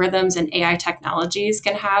discriminatory algorithms and AI technologies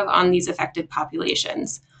can have on these affected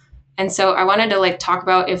populations. And so I wanted to talk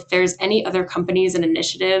about if there's any other companies and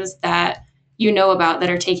initiatives that you know about that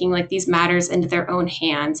are taking these matters into their own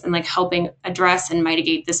hands and helping address and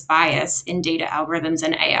mitigate this bias in data algorithms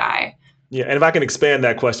and AI. Yeah, and if I can expand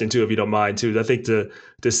that question too, if you don't mind too, I think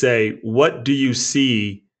to say, what do you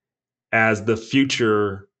see as the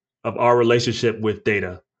future of our relationship with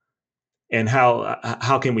data, and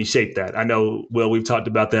how can we shape that? I know, Will, we've talked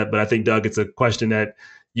about that, but I think, Doug, it's a question that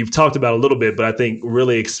you've talked about a little bit, but I think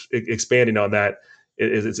really expanding on that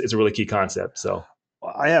is a really key concept. So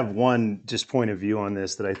I have one just point of view on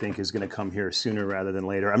this that I think is going to come here sooner rather than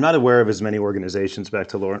later. I'm not aware of as many organizations, back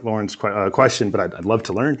to Lauren's question, but I'd love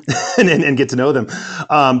to learn and get to know them.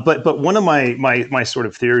 But one of my sort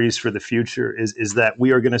of theories for the future is that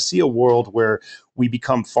we are going to see a world where we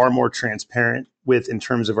become far more transparent in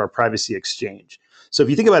terms of our privacy exchange. So if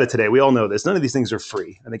you think about it today, we all know this. None of these things are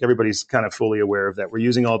free. I think everybody's kind of fully aware of that. We're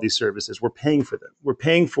using all these services. We're paying for them. We're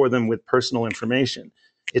paying for them with personal information.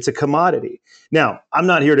 It's a commodity. Now, I'm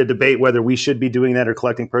not here to debate whether we should be doing that or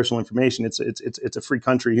collecting personal information. It's a free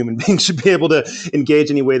country. Human beings should be able to engage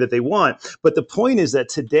any way that they want. But the point is that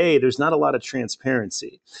today there's not a lot of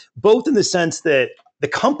transparency, both in the sense that the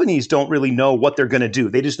companies don't really know what they're going to do.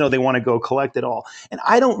 They just know they want to go collect it all. And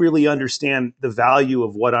I don't really understand the value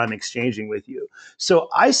of what I'm exchanging with you. So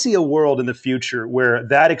I see a world in the future where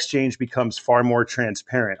that exchange becomes far more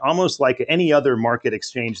transparent, almost like any other market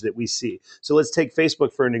exchange that we see. So let's take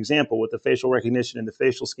Facebook for an example with the facial recognition and the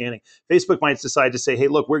facial scanning. Facebook might decide to say, hey,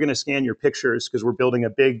 look, we're going to scan your pictures because we're building a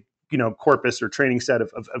big corpus or training set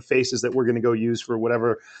of faces that we're going to go use for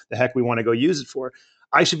whatever the heck we want to go use it for.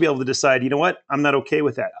 I should be able to decide, you know what? I'm not okay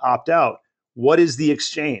with that. Opt out. What is the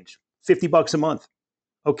exchange? $50 a month.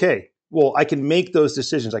 Okay. Well, I can make those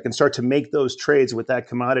decisions. I can start to make those trades with that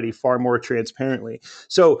commodity far more transparently.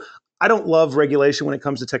 So I don't love regulation when it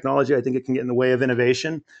comes to technology. I think it can get in the way of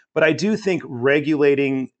innovation. But I do think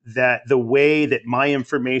regulating that the way that my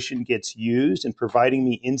information gets used and providing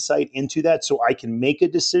me insight into that so I can make a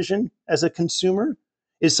decision as a consumer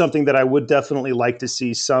is something that I would definitely like to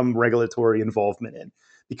see some regulatory involvement in.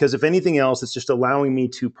 Because if anything else, it's just allowing me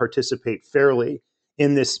to participate fairly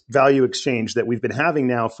in this value exchange that we've been having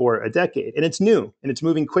now for a decade. And it's new and it's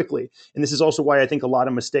moving quickly. And this is also why I think a lot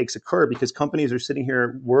of mistakes occur, because companies are sitting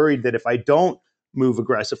here worried that if I don't move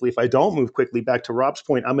aggressively, if I don't move quickly, back to Rob's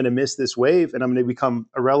point, I'm going to miss this wave and I'm going to become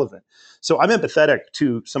irrelevant. So I'm empathetic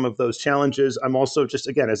to some of those challenges. I'm also just,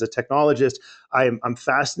 again, as a technologist, I'm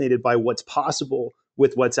fascinated by what's possible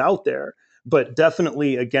with what's out there. But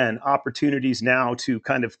definitely, again, opportunities now to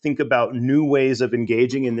kind of think about new ways of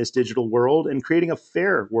engaging in this digital world and creating a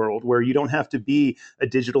fair world where you don't have to be a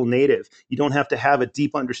digital native. You don't have to have a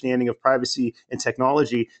deep understanding of privacy and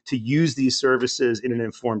technology to use these services in an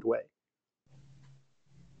informed way.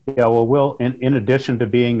 Yeah, well, Will, in addition to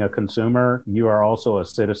being a consumer, you are also a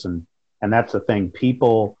citizen. And that's the thing.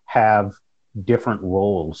 People have different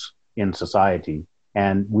roles in society.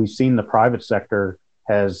 And we've seen the private sector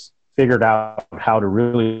has figured out how to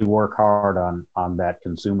really work hard on that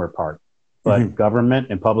consumer part. But government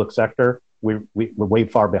and public sector, we're way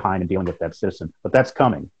far behind in dealing with that citizen. But that's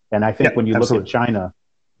coming. And I think when you look at China,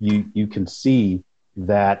 you can see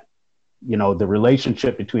that, the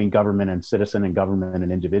relationship between government and citizen and government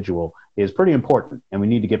and individual is pretty important, and we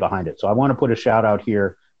need to get behind it. So I want to put a shout out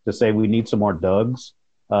here to say we need some more Dougs.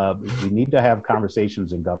 We need to have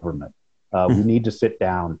conversations in government. We need to sit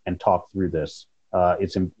down and talk through this.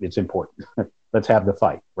 It's important. Let's have the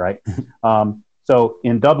fight, right? So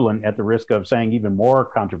in Dublin, at the risk of saying even more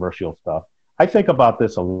controversial stuff, I think about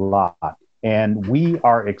this a lot. And we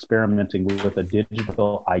are experimenting with a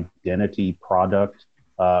digital identity product,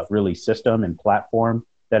 really system and platform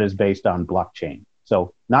that is based on blockchain.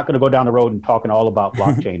 So not going to go down the road and talking all about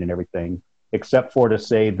blockchain and everything, except for to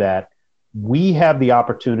say that we have the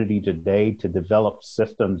opportunity today to develop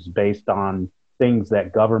systems based on things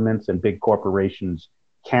that governments and big corporations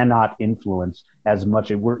cannot influence as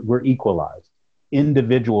much. We're equalized.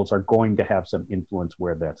 Individuals are going to have some influence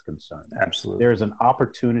where that's concerned. Absolutely. There's an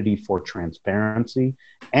opportunity for transparency,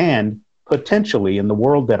 and potentially in the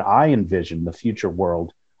world that I envision, the future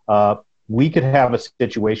world, we could have a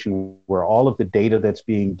situation where all of the data that's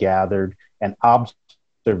being gathered and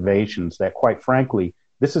observations that, quite frankly,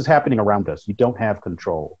 this is happening around us. You don't have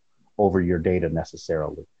control over your data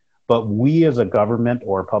necessarily. But we as a government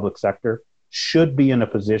or a public sector should be in a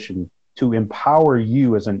position to empower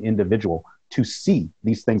you as an individual to see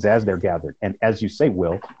these things as they're gathered. And as you say,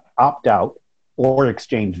 Will, opt out or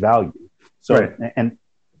exchange value. So, right. And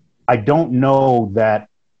I don't know that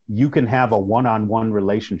you can have a one-on-one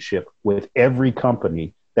relationship with every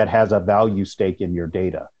company that has a value stake in your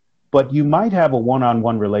data, but you might have a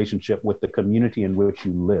one-on-one relationship with the community in which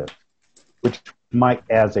you live, which might,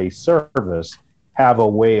 as a service, have a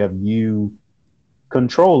way of you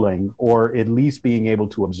controlling or at least being able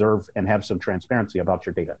to observe and have some transparency about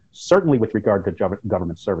your data, certainly with regard to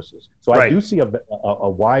government services. So right. I do see a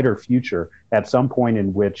wider future at some point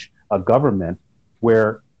in which a government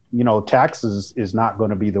where, taxes is not going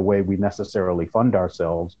to be the way we necessarily fund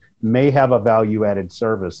ourselves, may have a value added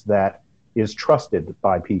service that is trusted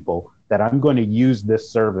by people, that I'm going to use this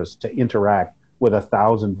service to interact with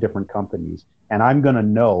 1,000 different companies. And I'm going to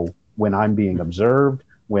know when I'm being observed,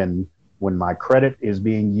 when my credit is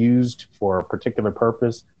being used for a particular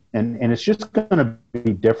purpose. And it's just going to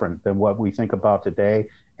be different than what we think about today.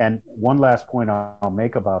 And one last point I'll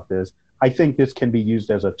make about this, I think this can be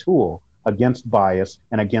used as a tool against bias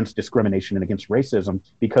and against discrimination and against racism,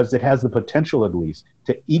 because it has the potential, at least,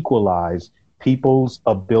 to equalize people's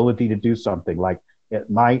ability to do something. Like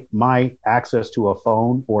my access to a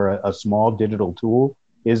phone or a small digital tool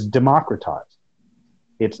is democratized.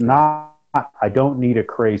 It's not, I don't need a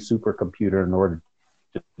Cray supercomputer in order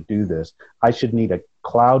to do this. I should need a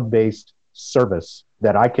cloud-based service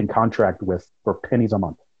that I can contract with for pennies a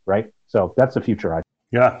month, right? So that's the future.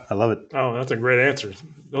 Yeah, I love it. Oh, that's a great answer.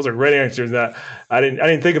 Those are great answers. That I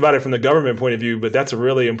didn't think about it from the government point of view, but that's a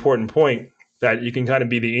really important point, that you can kind of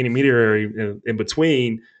be the intermediary in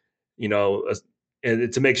between,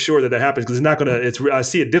 and to make sure that happens, because it's not going to. I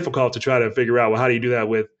see it difficult to try to figure out, well, how do you do that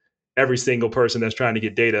with every single person that's trying to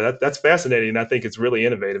get data? That's fascinating, and I think it's really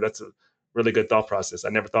innovative. That's a really good thought process. I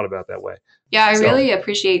never thought about it that way. Yeah, I really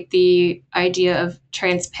appreciate the idea of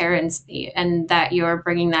transparency, and that you're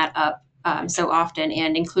bringing that up so often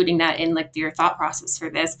and including that in like your thought process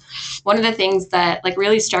for this. One of the things that like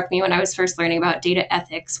really struck me when I was first learning about data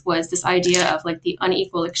ethics was this idea of like the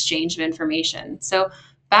unequal exchange of information. So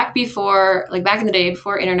back in the day,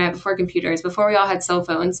 before internet, before computers, before we all had cell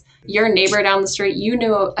phones, your neighbor down the street, you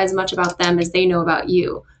knew as much about them as they know about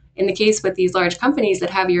you. In the case with these large companies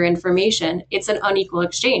that have your information, it's an unequal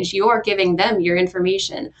exchange. You're giving them your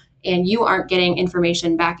information and you aren't getting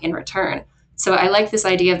information back in return. So I like this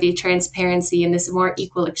idea of the transparency and this more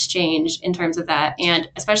equal exchange in terms of that. And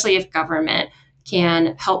especially if government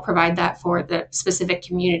can help provide that for the specific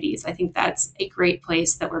communities, I think that's a great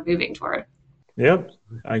place that we're moving toward. Yep,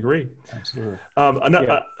 I agree. Absolutely.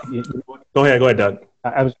 Go ahead, Doug.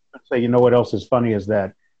 I was going to say, what else is funny is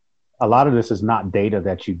that a lot of this is not data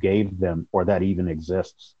that you gave them or that even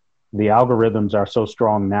exists. The algorithms are so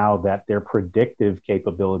strong now that their predictive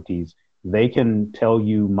capabilities, they can tell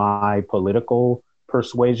you my political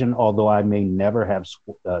persuasion, although I may never have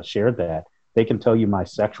shared that. They can tell you my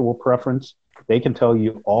sexual preference. They can tell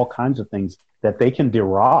you all kinds of things that they can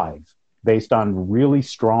derive based on really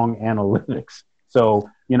strong analytics. So,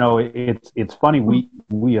 it's funny.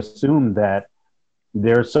 We assume that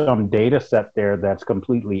there's some data set there that's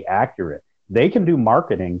completely accurate. They can do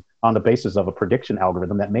marketing on the basis of a prediction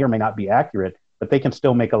algorithm that may or may not be accurate, but they can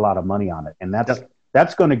still make a lot of money on it. And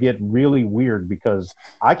that's going to get really weird, because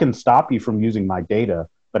I can stop you from using my data,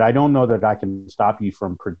 but I don't know that I can stop you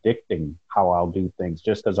from predicting how I'll do things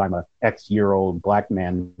just because I'm a X-year-old Black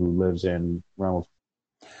man who lives in Reynolds.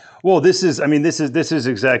 Well, this is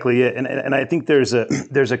exactly it, and I think there's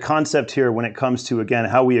a concept here when it comes to, again,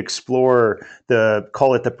 how we explore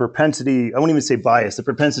call it the propensity. I won't even say bias, the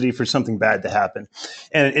propensity for something bad to happen,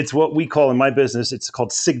 and it's what we call in my business. It's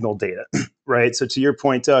called signal data, right? So to your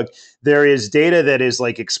point, Doug, there is data that is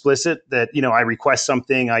like explicit, that I request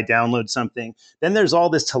something, I download something. Then there's all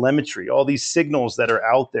this telemetry, all these signals that are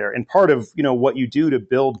out there, and part of what you do to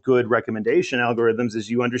build good recommendation algorithms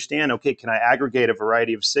is you understand, okay, can I aggregate a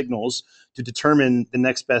variety of signals to determine the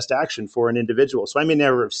next best action for an individual? So I may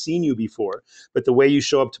never have seen you before, but the way you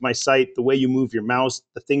show up to my site, the way you move your mouse,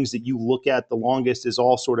 the things that you look at the longest is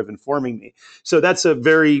all sort of informing me. So that's a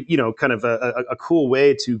very, kind of a cool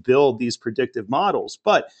way to build these predictive models.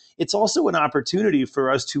 But it's also an opportunity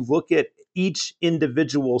for us to look at each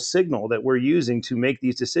individual signal that we're using to make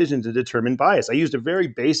these decisions and determine bias. I used a very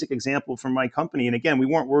basic example from my company. And again, we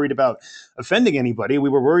weren't worried about offending anybody. We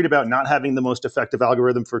were worried about not having the most effective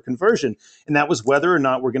algorithm for conversion. And that was whether or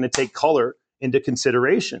not we're going to take color into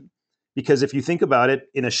consideration. Because if you think about it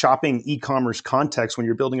in a shopping e-commerce context, when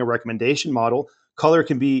you're building a recommendation model, color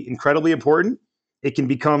can be incredibly important. It can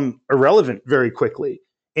become irrelevant very quickly.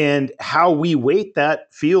 And how we weight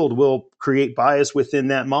that field will create bias within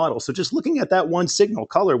that model. So just looking at that one signal,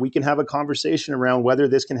 color, we can have a conversation around whether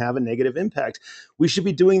this can have a negative impact. We should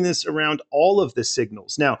be doing this around all of the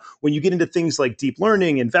signals. Now, when you get into things like deep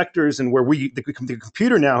learning and vectors, and where the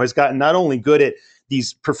computer now has gotten not only good at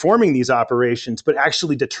performing these operations, but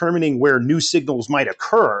actually determining where new signals might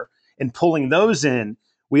occur and pulling those in,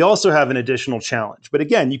 we also have an additional challenge. But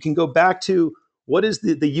again, you can go back to what is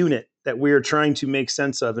the unit that we are trying to make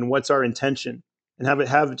sense of, and what's our intention, and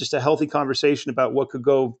have just a healthy conversation about what could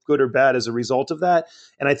go good or bad as a result of that.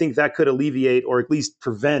 And I think that could alleviate, or at least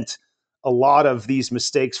prevent, a lot of these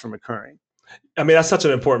mistakes from occurring. I mean, that's such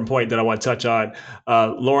an important point that I want to touch on.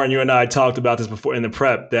 Lauren, you and I talked about this before in the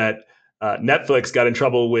prep that Netflix got in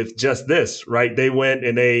trouble with just this, right? They went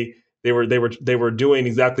and they were doing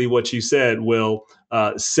exactly what you said, Will,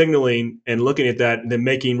 signaling and looking at that, and then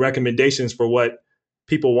making recommendations for what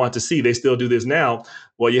people want to see. They still do this now.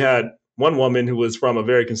 Well, you had one woman who was from a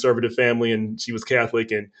very conservative family, and she was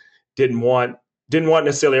Catholic, and didn't want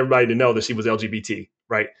necessarily everybody to know that she was LGBT,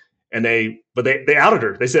 right? And they outed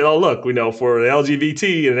her. They said, "Oh, look, we know for the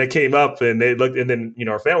LGBT," and it came up, and they looked, and then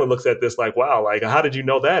our family looks at this like, "Wow, like how did you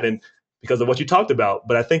know that?" And because of what you talked about.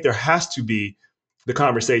 But I think there has to be the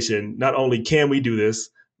conversation. Not only can we do this,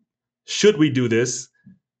 should we do this?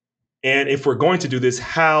 And if we're going to do this,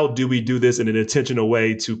 how do we do this in an intentional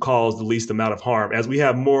way to cause the least amount of harm? As we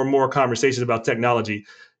have more and more conversations about technology,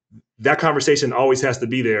 that conversation always has to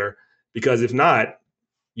be there, because if not,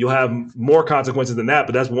 you'll have more consequences than that.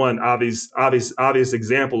 But that's one obvious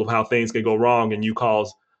example of how things can go wrong and you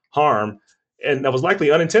cause harm. And that was likely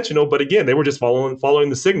unintentional, but again, they were just following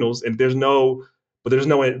the signals. And there's no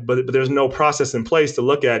process in place to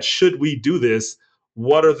look at, should we do this?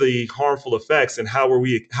 What are the harmful effects, and how will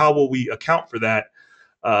we account for that?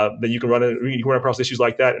 Then you can run across issues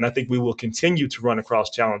like that, and I think we will continue to run across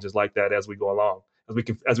challenges like that as we go along,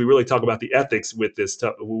 as we really talk about the ethics with this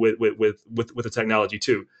with the technology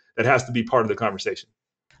too. That has to be part of the conversation.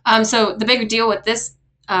 So the big deal with this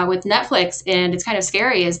with Netflix, and it's kind of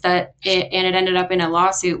scary, is that it ended up in a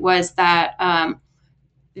lawsuit, was that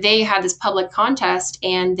they had this public contest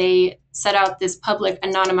and they set out this public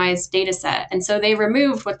anonymized data set. And so they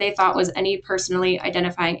removed what they thought was any personally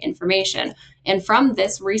identifying information. And from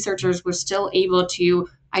this, researchers were still able to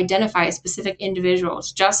identify specific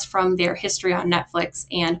individuals just from their history on Netflix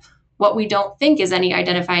and what we don't think is any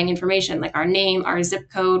identifying information, like our name, our zip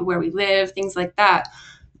code, where we live, things like that.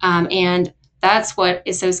 And that's what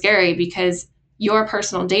is so scary, because your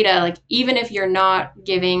personal data, like even if you're not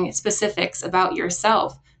giving specifics about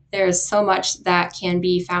yourself, there's so much that can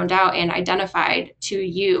be found out and identified to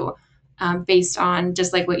you based on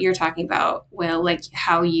just like what you're talking about, Will, like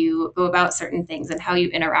how you go about certain things and how you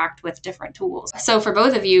interact with different tools. So for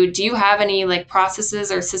both of you, do you have any like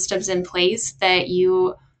processes or systems in place that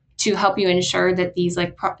to help you ensure that these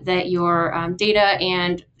that your data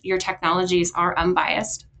and your technologies are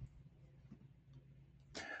unbiased?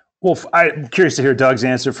 Well, I'm curious to hear Doug's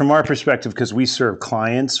answer. From our perspective, because we serve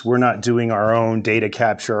clients, we're not doing our own data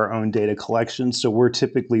capture, our own data collection. So we're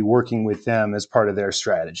typically working with them as part of their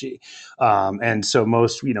strategy. And so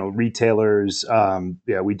most, retailers,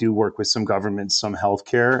 we do work with some governments, some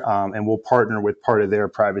healthcare, and we'll partner with part of their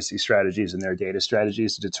privacy strategies and their data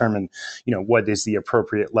strategies to determine, what is the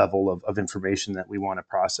appropriate level of information that we want to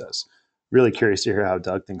process. Really curious to hear how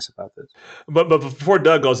Doug thinks about this. But before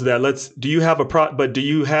Doug goes to that, do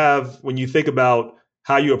you have, when you think about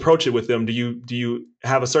how you approach it with them, do you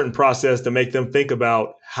have a certain process to make them think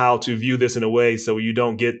about how to view this in a way so you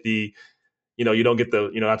don't get the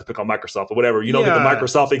not to pick on Microsoft or whatever, don't get the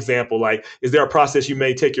Microsoft example? Like, is there a process you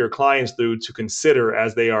may take your clients through to consider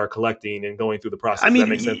as they are collecting and going through the process? I mean, that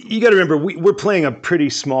makes sense? You got to remember, we're playing a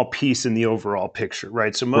pretty small piece in the overall picture,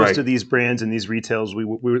 right? So most of these brands and these retailers we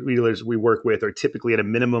work with are typically at a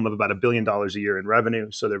minimum of about $1 billion a year in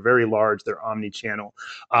revenue. So they're very large, they're omni-channel.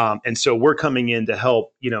 And so we're coming in to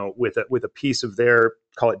help, with a piece of their,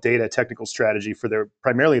 call it data technical strategy for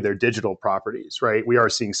primarily their digital properties, right? We are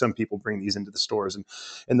seeing some people bring these into the stores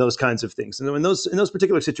and those kinds of things. And in those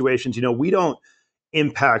particular situations, we don't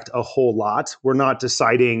impact a whole lot. We're not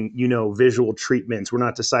deciding, visual treatments. We're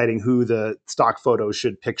not deciding who the stock photos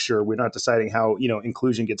should picture. We're not deciding how,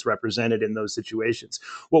 inclusion gets represented in those situations.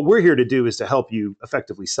 What we're here to do is to help you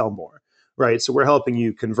effectively sell more. Right. So we're helping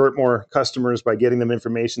you convert more customers by getting them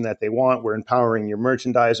information that they want. We're empowering your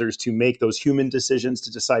merchandisers to make those human decisions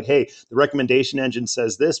to decide, hey, the recommendation engine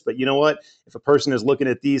says this, but you know what? If a person is looking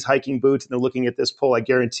at these hiking boots and they're looking at this pole, I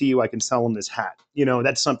guarantee you I can sell them this hat.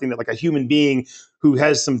 That's something that like a human being who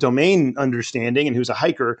has some domain understanding and who's a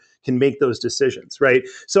hiker can make those decisions. Right.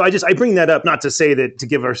 So I bring that up not to say that to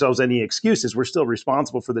give ourselves any excuses. We're still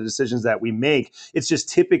responsible for the decisions that we make. It's just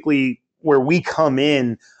typically where we come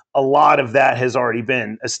in, a lot of that has already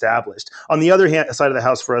been established. On the other side of the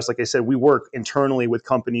house for us, like I said, we work internally with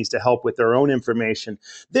companies to help with their own information.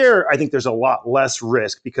 There, I think there's a lot less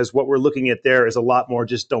risk because what we're looking at there is a lot more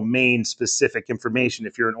just domain-specific information.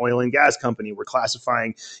 If you're an oil and gas company, we're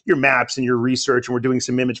classifying your maps and your research, and we're doing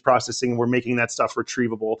some image processing, and we're making that stuff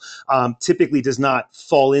retrievable. Typically does not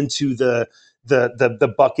fall into the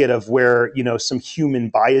bucket of where, some human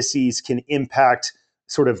biases can impact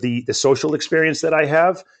sort of the social experience that I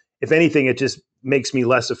have. If anything, it just makes me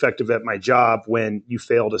less effective at my job when you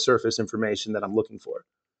fail to surface information that I'm looking for.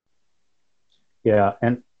 Yeah,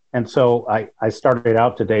 and so I started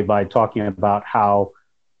out today by talking about how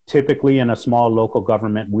typically in a small local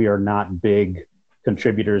government, we are not big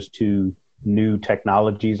contributors to new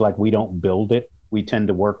technologies. Like, we don't build it. We tend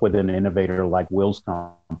to work with an innovator like Will's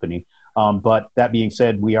company. But that being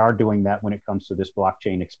said, we are doing that when it comes to this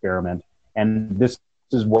blockchain experiment. And this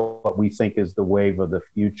is what we think is the wave of the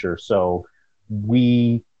future. So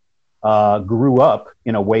we grew up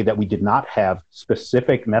in a way that we did not have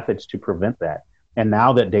specific methods to prevent that. And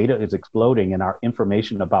now that data is exploding and our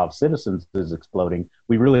information about citizens is exploding,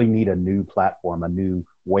 we really need a new platform, a new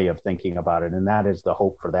way of thinking about it. And that is the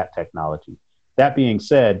hope for that technology. That being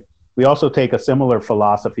said, we also take a similar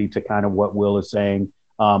philosophy to kind of what Will is saying.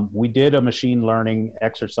 We did a machine learning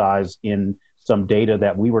exercise in some data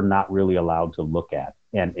that we were not really allowed to look at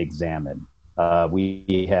and examine.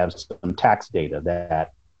 We have some tax data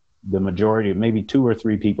that the majority, maybe 2 or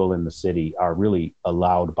 3 people in the city, are really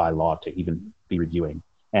allowed by law to even be reviewing.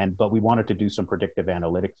 But we wanted to do some predictive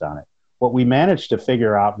analytics on it. What we managed to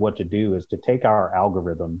figure out what to do is to take our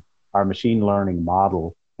algorithm, our machine learning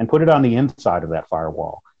model, and put it on the inside of that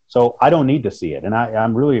firewall. So I don't need to see it. And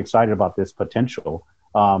I'm really excited about this potential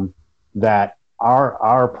that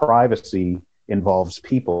our privacy involves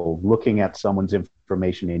people looking at someone's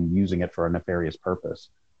information and using it for a nefarious purpose.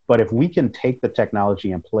 But if we can take the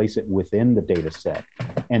technology and place it within the data set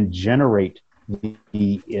and generate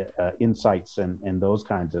the insights and those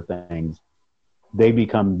kinds of things, they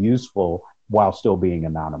become useful while still being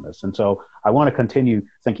anonymous. And so I want to continue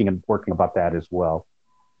thinking and working about that as well.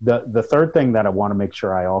 The third thing that I want to make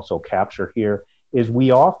sure I also capture here is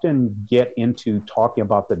we often get into talking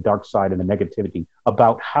about the dark side and the negativity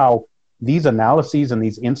about how these analyses and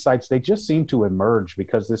these insights, they just seem to emerge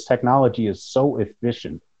because this technology is so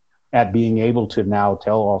efficient at being able to now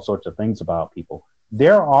tell all sorts of things about people.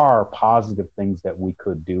 There are positive things that we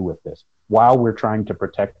could do with this while we're trying to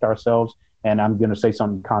protect ourselves. And I'm going to say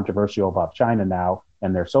something controversial about China now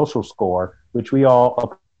and their social score, which we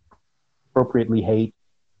all appropriately hate.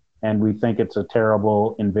 And we think it's a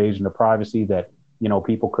terrible invasion of privacy that, you know,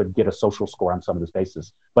 people could get a social score on some of this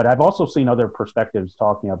basis. But I've also seen other perspectives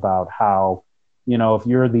talking about how, you know, if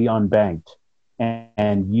you're the unbanked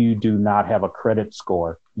and you do not have a credit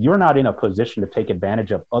score, you're not in a position to take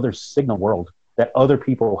advantage of other signal world that other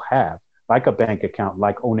people have, like a bank account,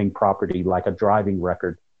 like owning property, like a driving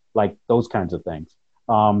record, like those kinds of things.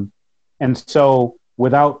 And so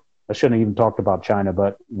I shouldn't have even talked about China,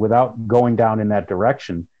 but without going down in that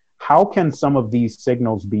direction, how can some of these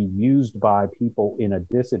signals be used by people in a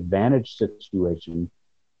disadvantaged situation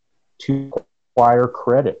to acquire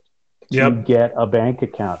credit, to get a bank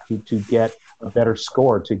account, to get a better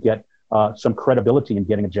score, to get some credibility in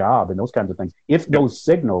getting a job and those kinds of things? If those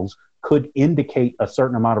signals could indicate a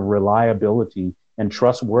certain amount of reliability and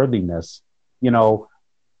trustworthiness, you know,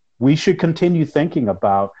 we should continue thinking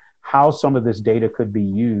about how some of this data could be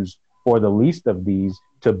used for the least of these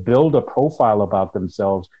to build a profile about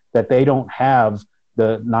themselves that they don't have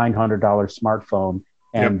the $900 smartphone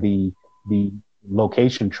and the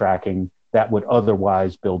location tracking that would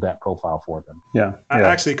otherwise build that profile for them. Yeah. I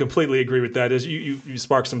actually completely agree with that. As you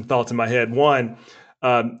sparked some thoughts in my head. One,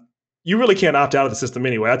 you really can't opt out of the system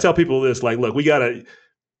anyway. I tell people this, like, look,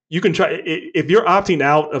 you can try, if you're opting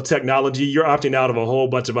out of technology, you're opting out of a whole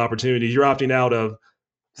bunch of opportunities. You're opting out of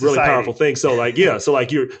really powerful things. So like, you're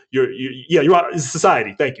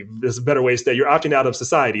society. Thank you. There's a better way to say you're opting out of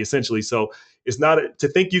society essentially. So it's not to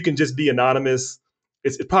think you can just be anonymous.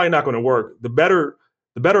 It's probably not going to work. The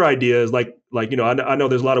better idea is like, you know, I know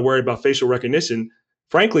there's a lot of worry about facial recognition.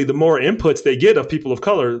 Frankly, the more inputs they get of people of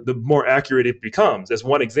color, the more accurate it becomes. As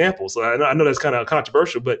one example. So I know that's kind of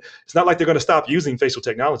controversial, but it's not like they're going to stop using facial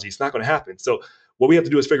technology. It's not going to happen. So what we have to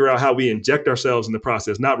do is figure out how we inject ourselves in the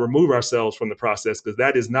process, not remove ourselves from the process, because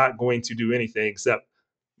that is not going to do anything except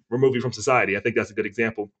remove you from society. I think that's a good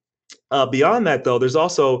example. Beyond that, though, there's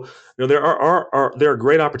also, you know, there are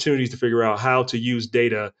great opportunities to figure out how to use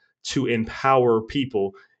data to empower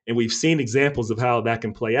people. And we've seen examples of how that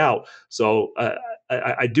can play out. So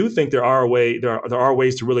I do think there are ways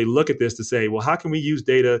to really look at this to say, well, how can we use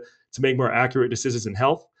data to make more accurate decisions in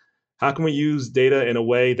health? How can we use data in a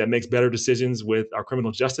way that makes better decisions with our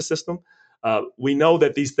criminal justice system? We know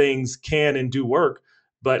that these things can and do work,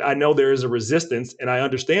 but I know there is a resistance, and I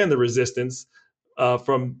understand the resistance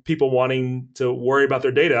from people wanting to worry about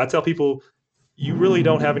their data. I tell people, you really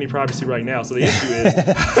don't have any privacy right now. So the issue is,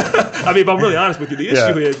 I mean, if I'm really honest with you, the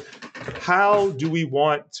issue is, how do we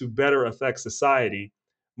want to better affect society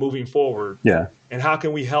moving forward? Yeah. And how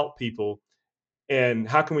can we help people? and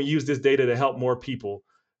how can we use this data to help more people?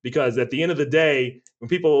 Because at the end of the day, when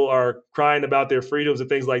people are crying about their freedoms and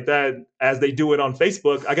things like that, as they do it on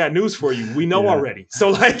Facebook, I got news for you. We know already. So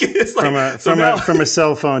like, it's like from a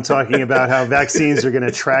cell phone talking about how vaccines are going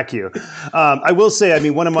to track you. I will say, I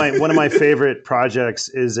mean, one of my favorite projects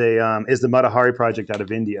is the Matahari project out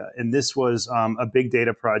of India, and this was a big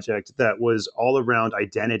data project that was all around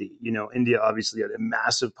identity. You know, India obviously had a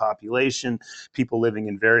massive population, people living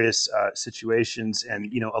in various situations,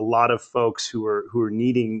 and you know, a lot of folks who are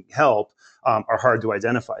needing help are hard to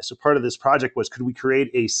identify. So part of this project was, could we create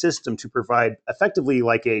a system to provide effectively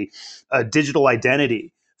like a digital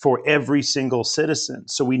identity for every single citizen?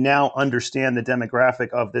 So we now understand the demographic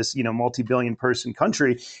of this, you know, multi-billion person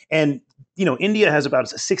country. And, you know, India has about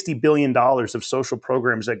 $60 billion of social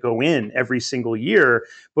programs that go in every single year,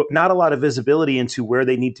 but not a lot of visibility into where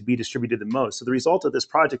they need to be distributed the most. So the result of this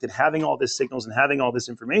project and having all these signals and having all this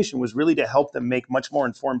information was really to help them make much more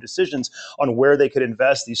informed decisions on where they could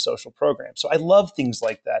invest these social programs. So I love things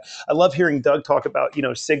like that. I love hearing Doug talk about, you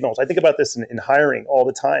know, signals. I think about this in hiring all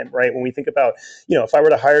the time, right? When we think about, you know, if I were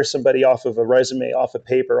to hire somebody off of a resume, off of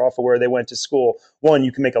paper, off of where they went to school, one,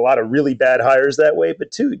 you can make a lot of really bad hires that way,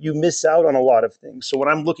 but two, you miss out on a lot of things. So when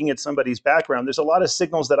I'm looking at somebody's background, there's a lot of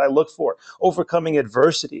signals that I look for. Overcoming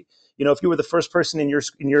adversity. You know, if you were the first person in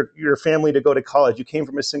your family to go to college, you came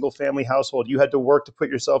from a single family household, you had to work to put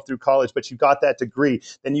yourself through college, but you got that degree,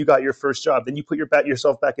 then you got your first job, then you put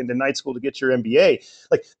yourself back into night school to get your MBA.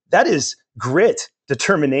 Like, that is grit,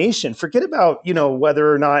 determination. Forget about, you know,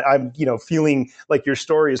 whether or not I'm, you know, feeling like your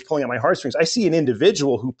story is pulling at my heartstrings. I see an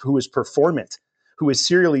individual who is performant, who is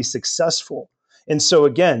serially successful. And so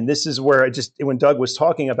again, this is where when Doug was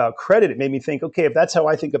talking about credit, it made me think, okay, if that's how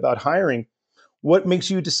I think about hiring, what makes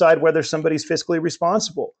you decide whether somebody's fiscally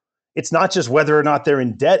responsible? It's not just whether or not they're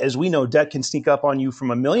in debt. As we know, debt can sneak up on you from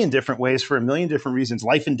a million different ways for a million different reasons,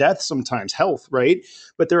 life and death, sometimes health, right?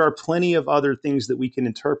 But there are plenty of other things that we can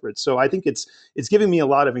interpret. So I think it's giving me a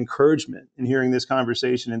lot of encouragement in hearing this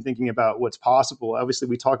conversation and thinking about what's possible. Obviously,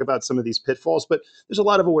 we talk about some of these pitfalls, but there's a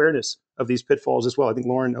lot of awareness of these pitfalls as well. I think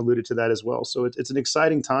Lauren alluded to that as well. So it's an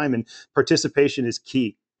exciting time, and participation is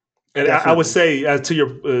key. And I would say, to your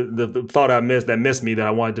the thought I missed me that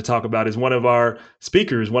I wanted to talk about is one of our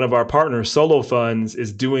speakers, one of our partners, Solo Funds,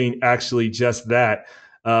 is doing actually just that.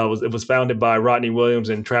 It was founded by Rodney Williams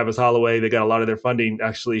and Travis Holloway. They got a lot of their funding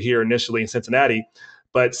actually here initially in Cincinnati,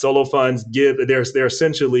 but Solo Funds they're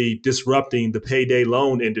essentially disrupting the payday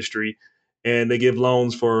loan industry, and they give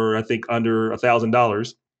loans for, I think, under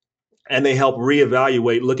 $1,000, and they help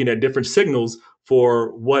reevaluate, looking at different signals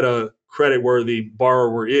for what a credit-worthy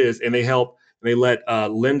borrower is, and they let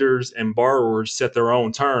lenders and borrowers set their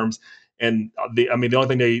own terms. And the only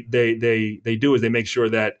thing they do is they make sure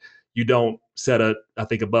that you don't set I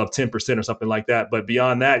think above 10% or something like that. But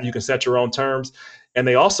beyond that, you can set your own terms. And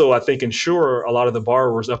they also, I think, insure a lot of the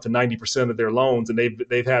borrowers up to 90% of their loans, and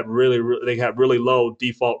they've had really low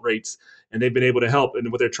default rates, and they've been able to help.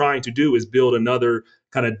 And what they're trying to do is build another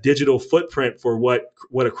kind of digital footprint for what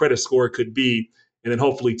a credit score could be, and then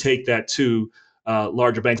hopefully take that to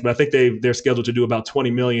larger banks. But I think they're scheduled to do about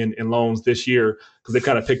 20 million in loans this year, because they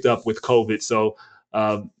kind of picked up with COVID. So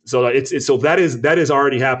that is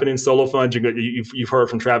already happening. Solo Funds, you've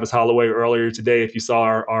heard from Travis Holloway earlier today. If you saw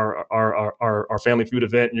our Family Feud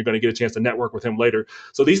event, you're going to get a chance to network with him later.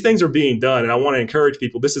 So these things are being done, and I want to encourage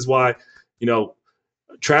people. This is why, you know,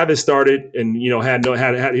 Travis started and, you know, he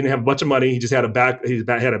didn't have a bunch of money. He just had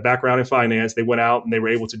a background in finance. They went out and they were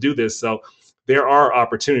able to do this. So there are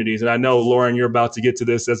opportunities. And I know, Lauren, you're about to get to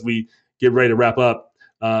this as we get ready to wrap up,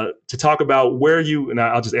 to talk about and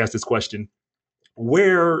I'll just ask this question.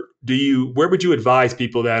 Where would you advise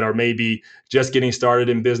people that are maybe just getting started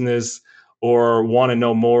in business or want to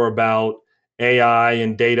know more about AI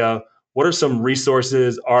and data? What are some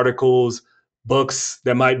resources, articles, books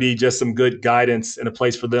that might be just some good guidance and a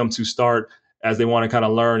place for them to start as they want to kind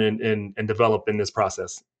of learn and develop in this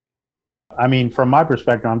process? I mean, from my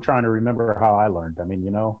perspective, I'm trying to remember how I learned. I mean,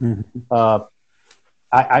 you know,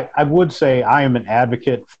 I would say I am an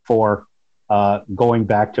advocate for going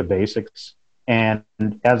back to basics. And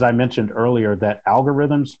as I mentioned earlier, that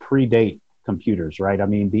algorithms predate computers, right? I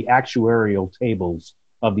mean, the actuarial tables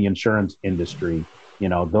of the insurance industry, you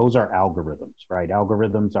know, those are algorithms, right?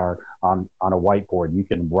 Algorithms are on a whiteboard. You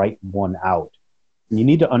can write one out. You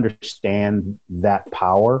need to understand that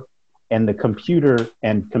power, and the computer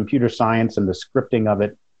and computer science and the scripting of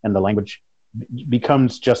it and the language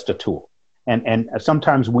becomes just a tool. And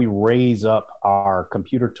sometimes we raise up our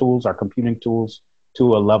computer tools, our computing tools,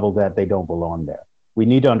 to a level that they don't belong there. we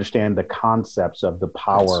need to understand the concepts of the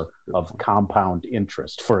power of compound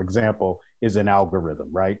interest. For example, is an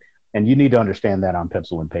algorithm, right? And you need to understand that on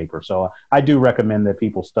pencil and paper. So I do recommend that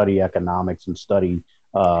people study economics and study,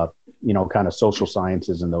 kind of social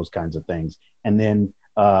sciences and those kinds of things, and then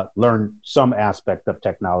learn some aspect of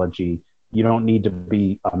technology. You don't need to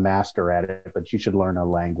be a master at it, but you should learn a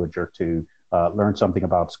language or two, learn something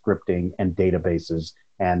about scripting and databases,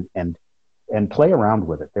 and play around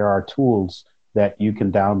with it. There are tools that you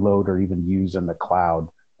can download or even use in the cloud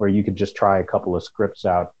where you can just try a couple of scripts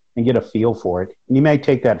out and get a feel for it. And you may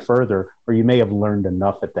take that further, or you may have learned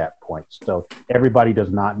enough at that point. So everybody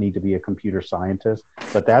does not need to be a computer scientist,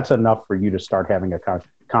 but that's enough for you to start having a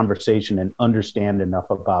conversation and understand enough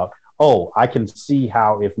about, oh, I can see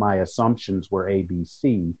how if my assumptions were A, B,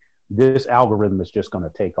 C, this algorithm is just going to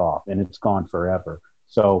take off and it's gone forever.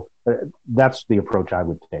 So that's the approach I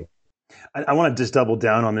would take. I want to just double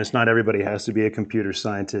down on this. Not everybody has to be a computer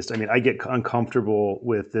scientist. I mean, I get uncomfortable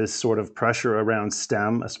with this sort of pressure around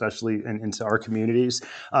STEM, especially into our communities.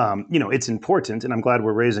 It's important, and I'm glad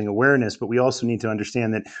we're raising awareness, but we also need to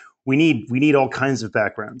understand that we need all kinds of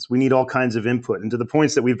backgrounds. We need all kinds of input. And to the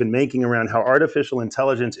points that we've been making around how artificial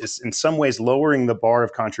intelligence is in some ways lowering the bar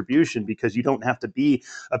of contribution because you don't have to be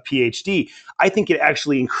a PhD, I think it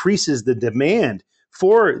actually increases the demand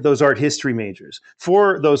for those art history majors,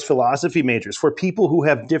 for those philosophy majors, for people who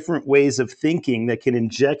have different ways of thinking that can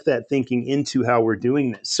inject that thinking into how we're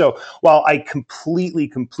doing this. So while I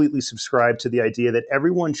completely subscribe to the idea that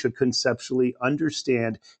everyone should conceptually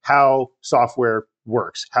understand how software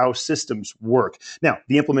works, how systems work. Now,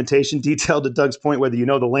 the implementation detail, to Doug's point, whether you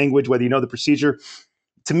know the language, whether you know the procedure,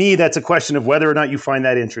 to me, that's a question of whether or not you find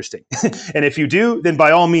that interesting. And if you do, then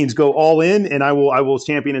by all means, go all in, and I will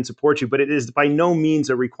champion and support you. But it is by no means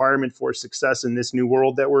a requirement for success in this new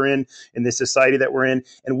world that we're in this society that we're in.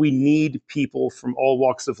 And we need people from all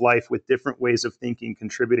walks of life with different ways of thinking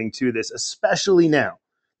contributing to this, especially now.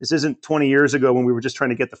 This isn't 20 years ago when we were just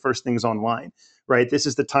trying to get the first things online, right? This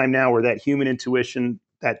is the time now where that human intuition,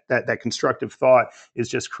 that constructive thought is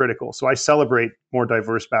just critical. So I celebrate more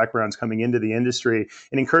diverse backgrounds coming into the industry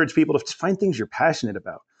and encourage people to find things you're passionate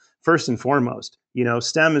about. First and foremost,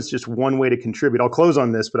 STEM is just one way to contribute. I'll close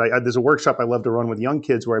on this, but there's a workshop I love to run with young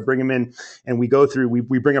kids where I bring them in and we go through,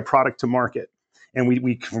 we bring a product to market. And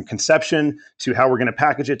we from conception to how we're going to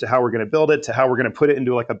package it, to how we're going to build it, to how we're going to put it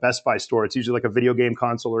into like a Best Buy store. It's usually like a video game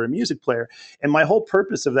console or a music player. And my whole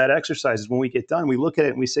purpose of that exercise is when we get done, we look at it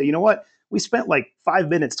and we say, you know what? We spent like 5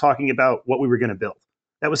 minutes talking about what we were going to build.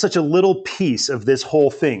 That was such a little piece of this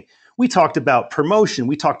whole thing. We talked about promotion.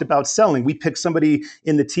 We talked about selling. We picked somebody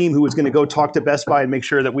in the team who was going to go talk to Best Buy and make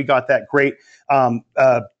sure that we got that great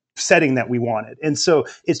setting that we wanted. And so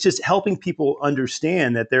it's just helping people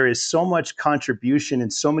understand that there is so much contribution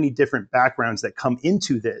and so many different backgrounds that come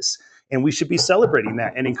into this. And we should be celebrating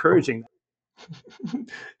that and encouraging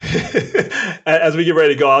that. As we get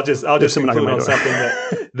ready to go, I'll just conclude on something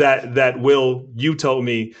that Will, you told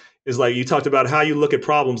me, is like, you talked about how you look at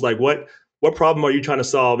problems, like what problem are you trying to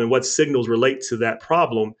solve and what signals relate to that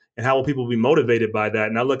problem and how will people be motivated by that?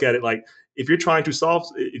 And I look at it like, if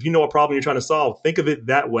you know a problem you're trying to solve, think of it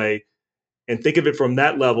that way and think of it from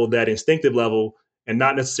that level, that instinctive level, and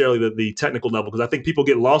not necessarily the technical level. Because I think people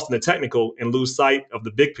get lost in the technical and lose sight of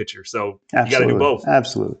the big picture. So you got to do both.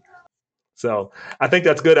 Absolutely. So I think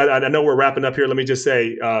that's good. I know we're wrapping up here. Let me just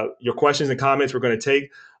say your questions and comments we're going to take.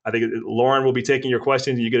 I think Lauren will be taking your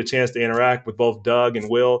questions and you get a chance to interact with both Doug and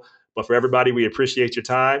Will. But for everybody, we appreciate your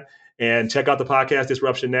time. And check out the podcast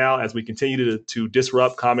Disruption Now as we continue to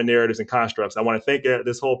disrupt common narratives and constructs. I want to thank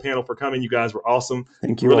this whole panel for coming. You guys were awesome.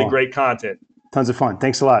 Thank you. Really all. Great content. Tons of fun.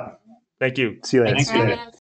 Thanks a lot. Thank you. See you later. Thanks for having us.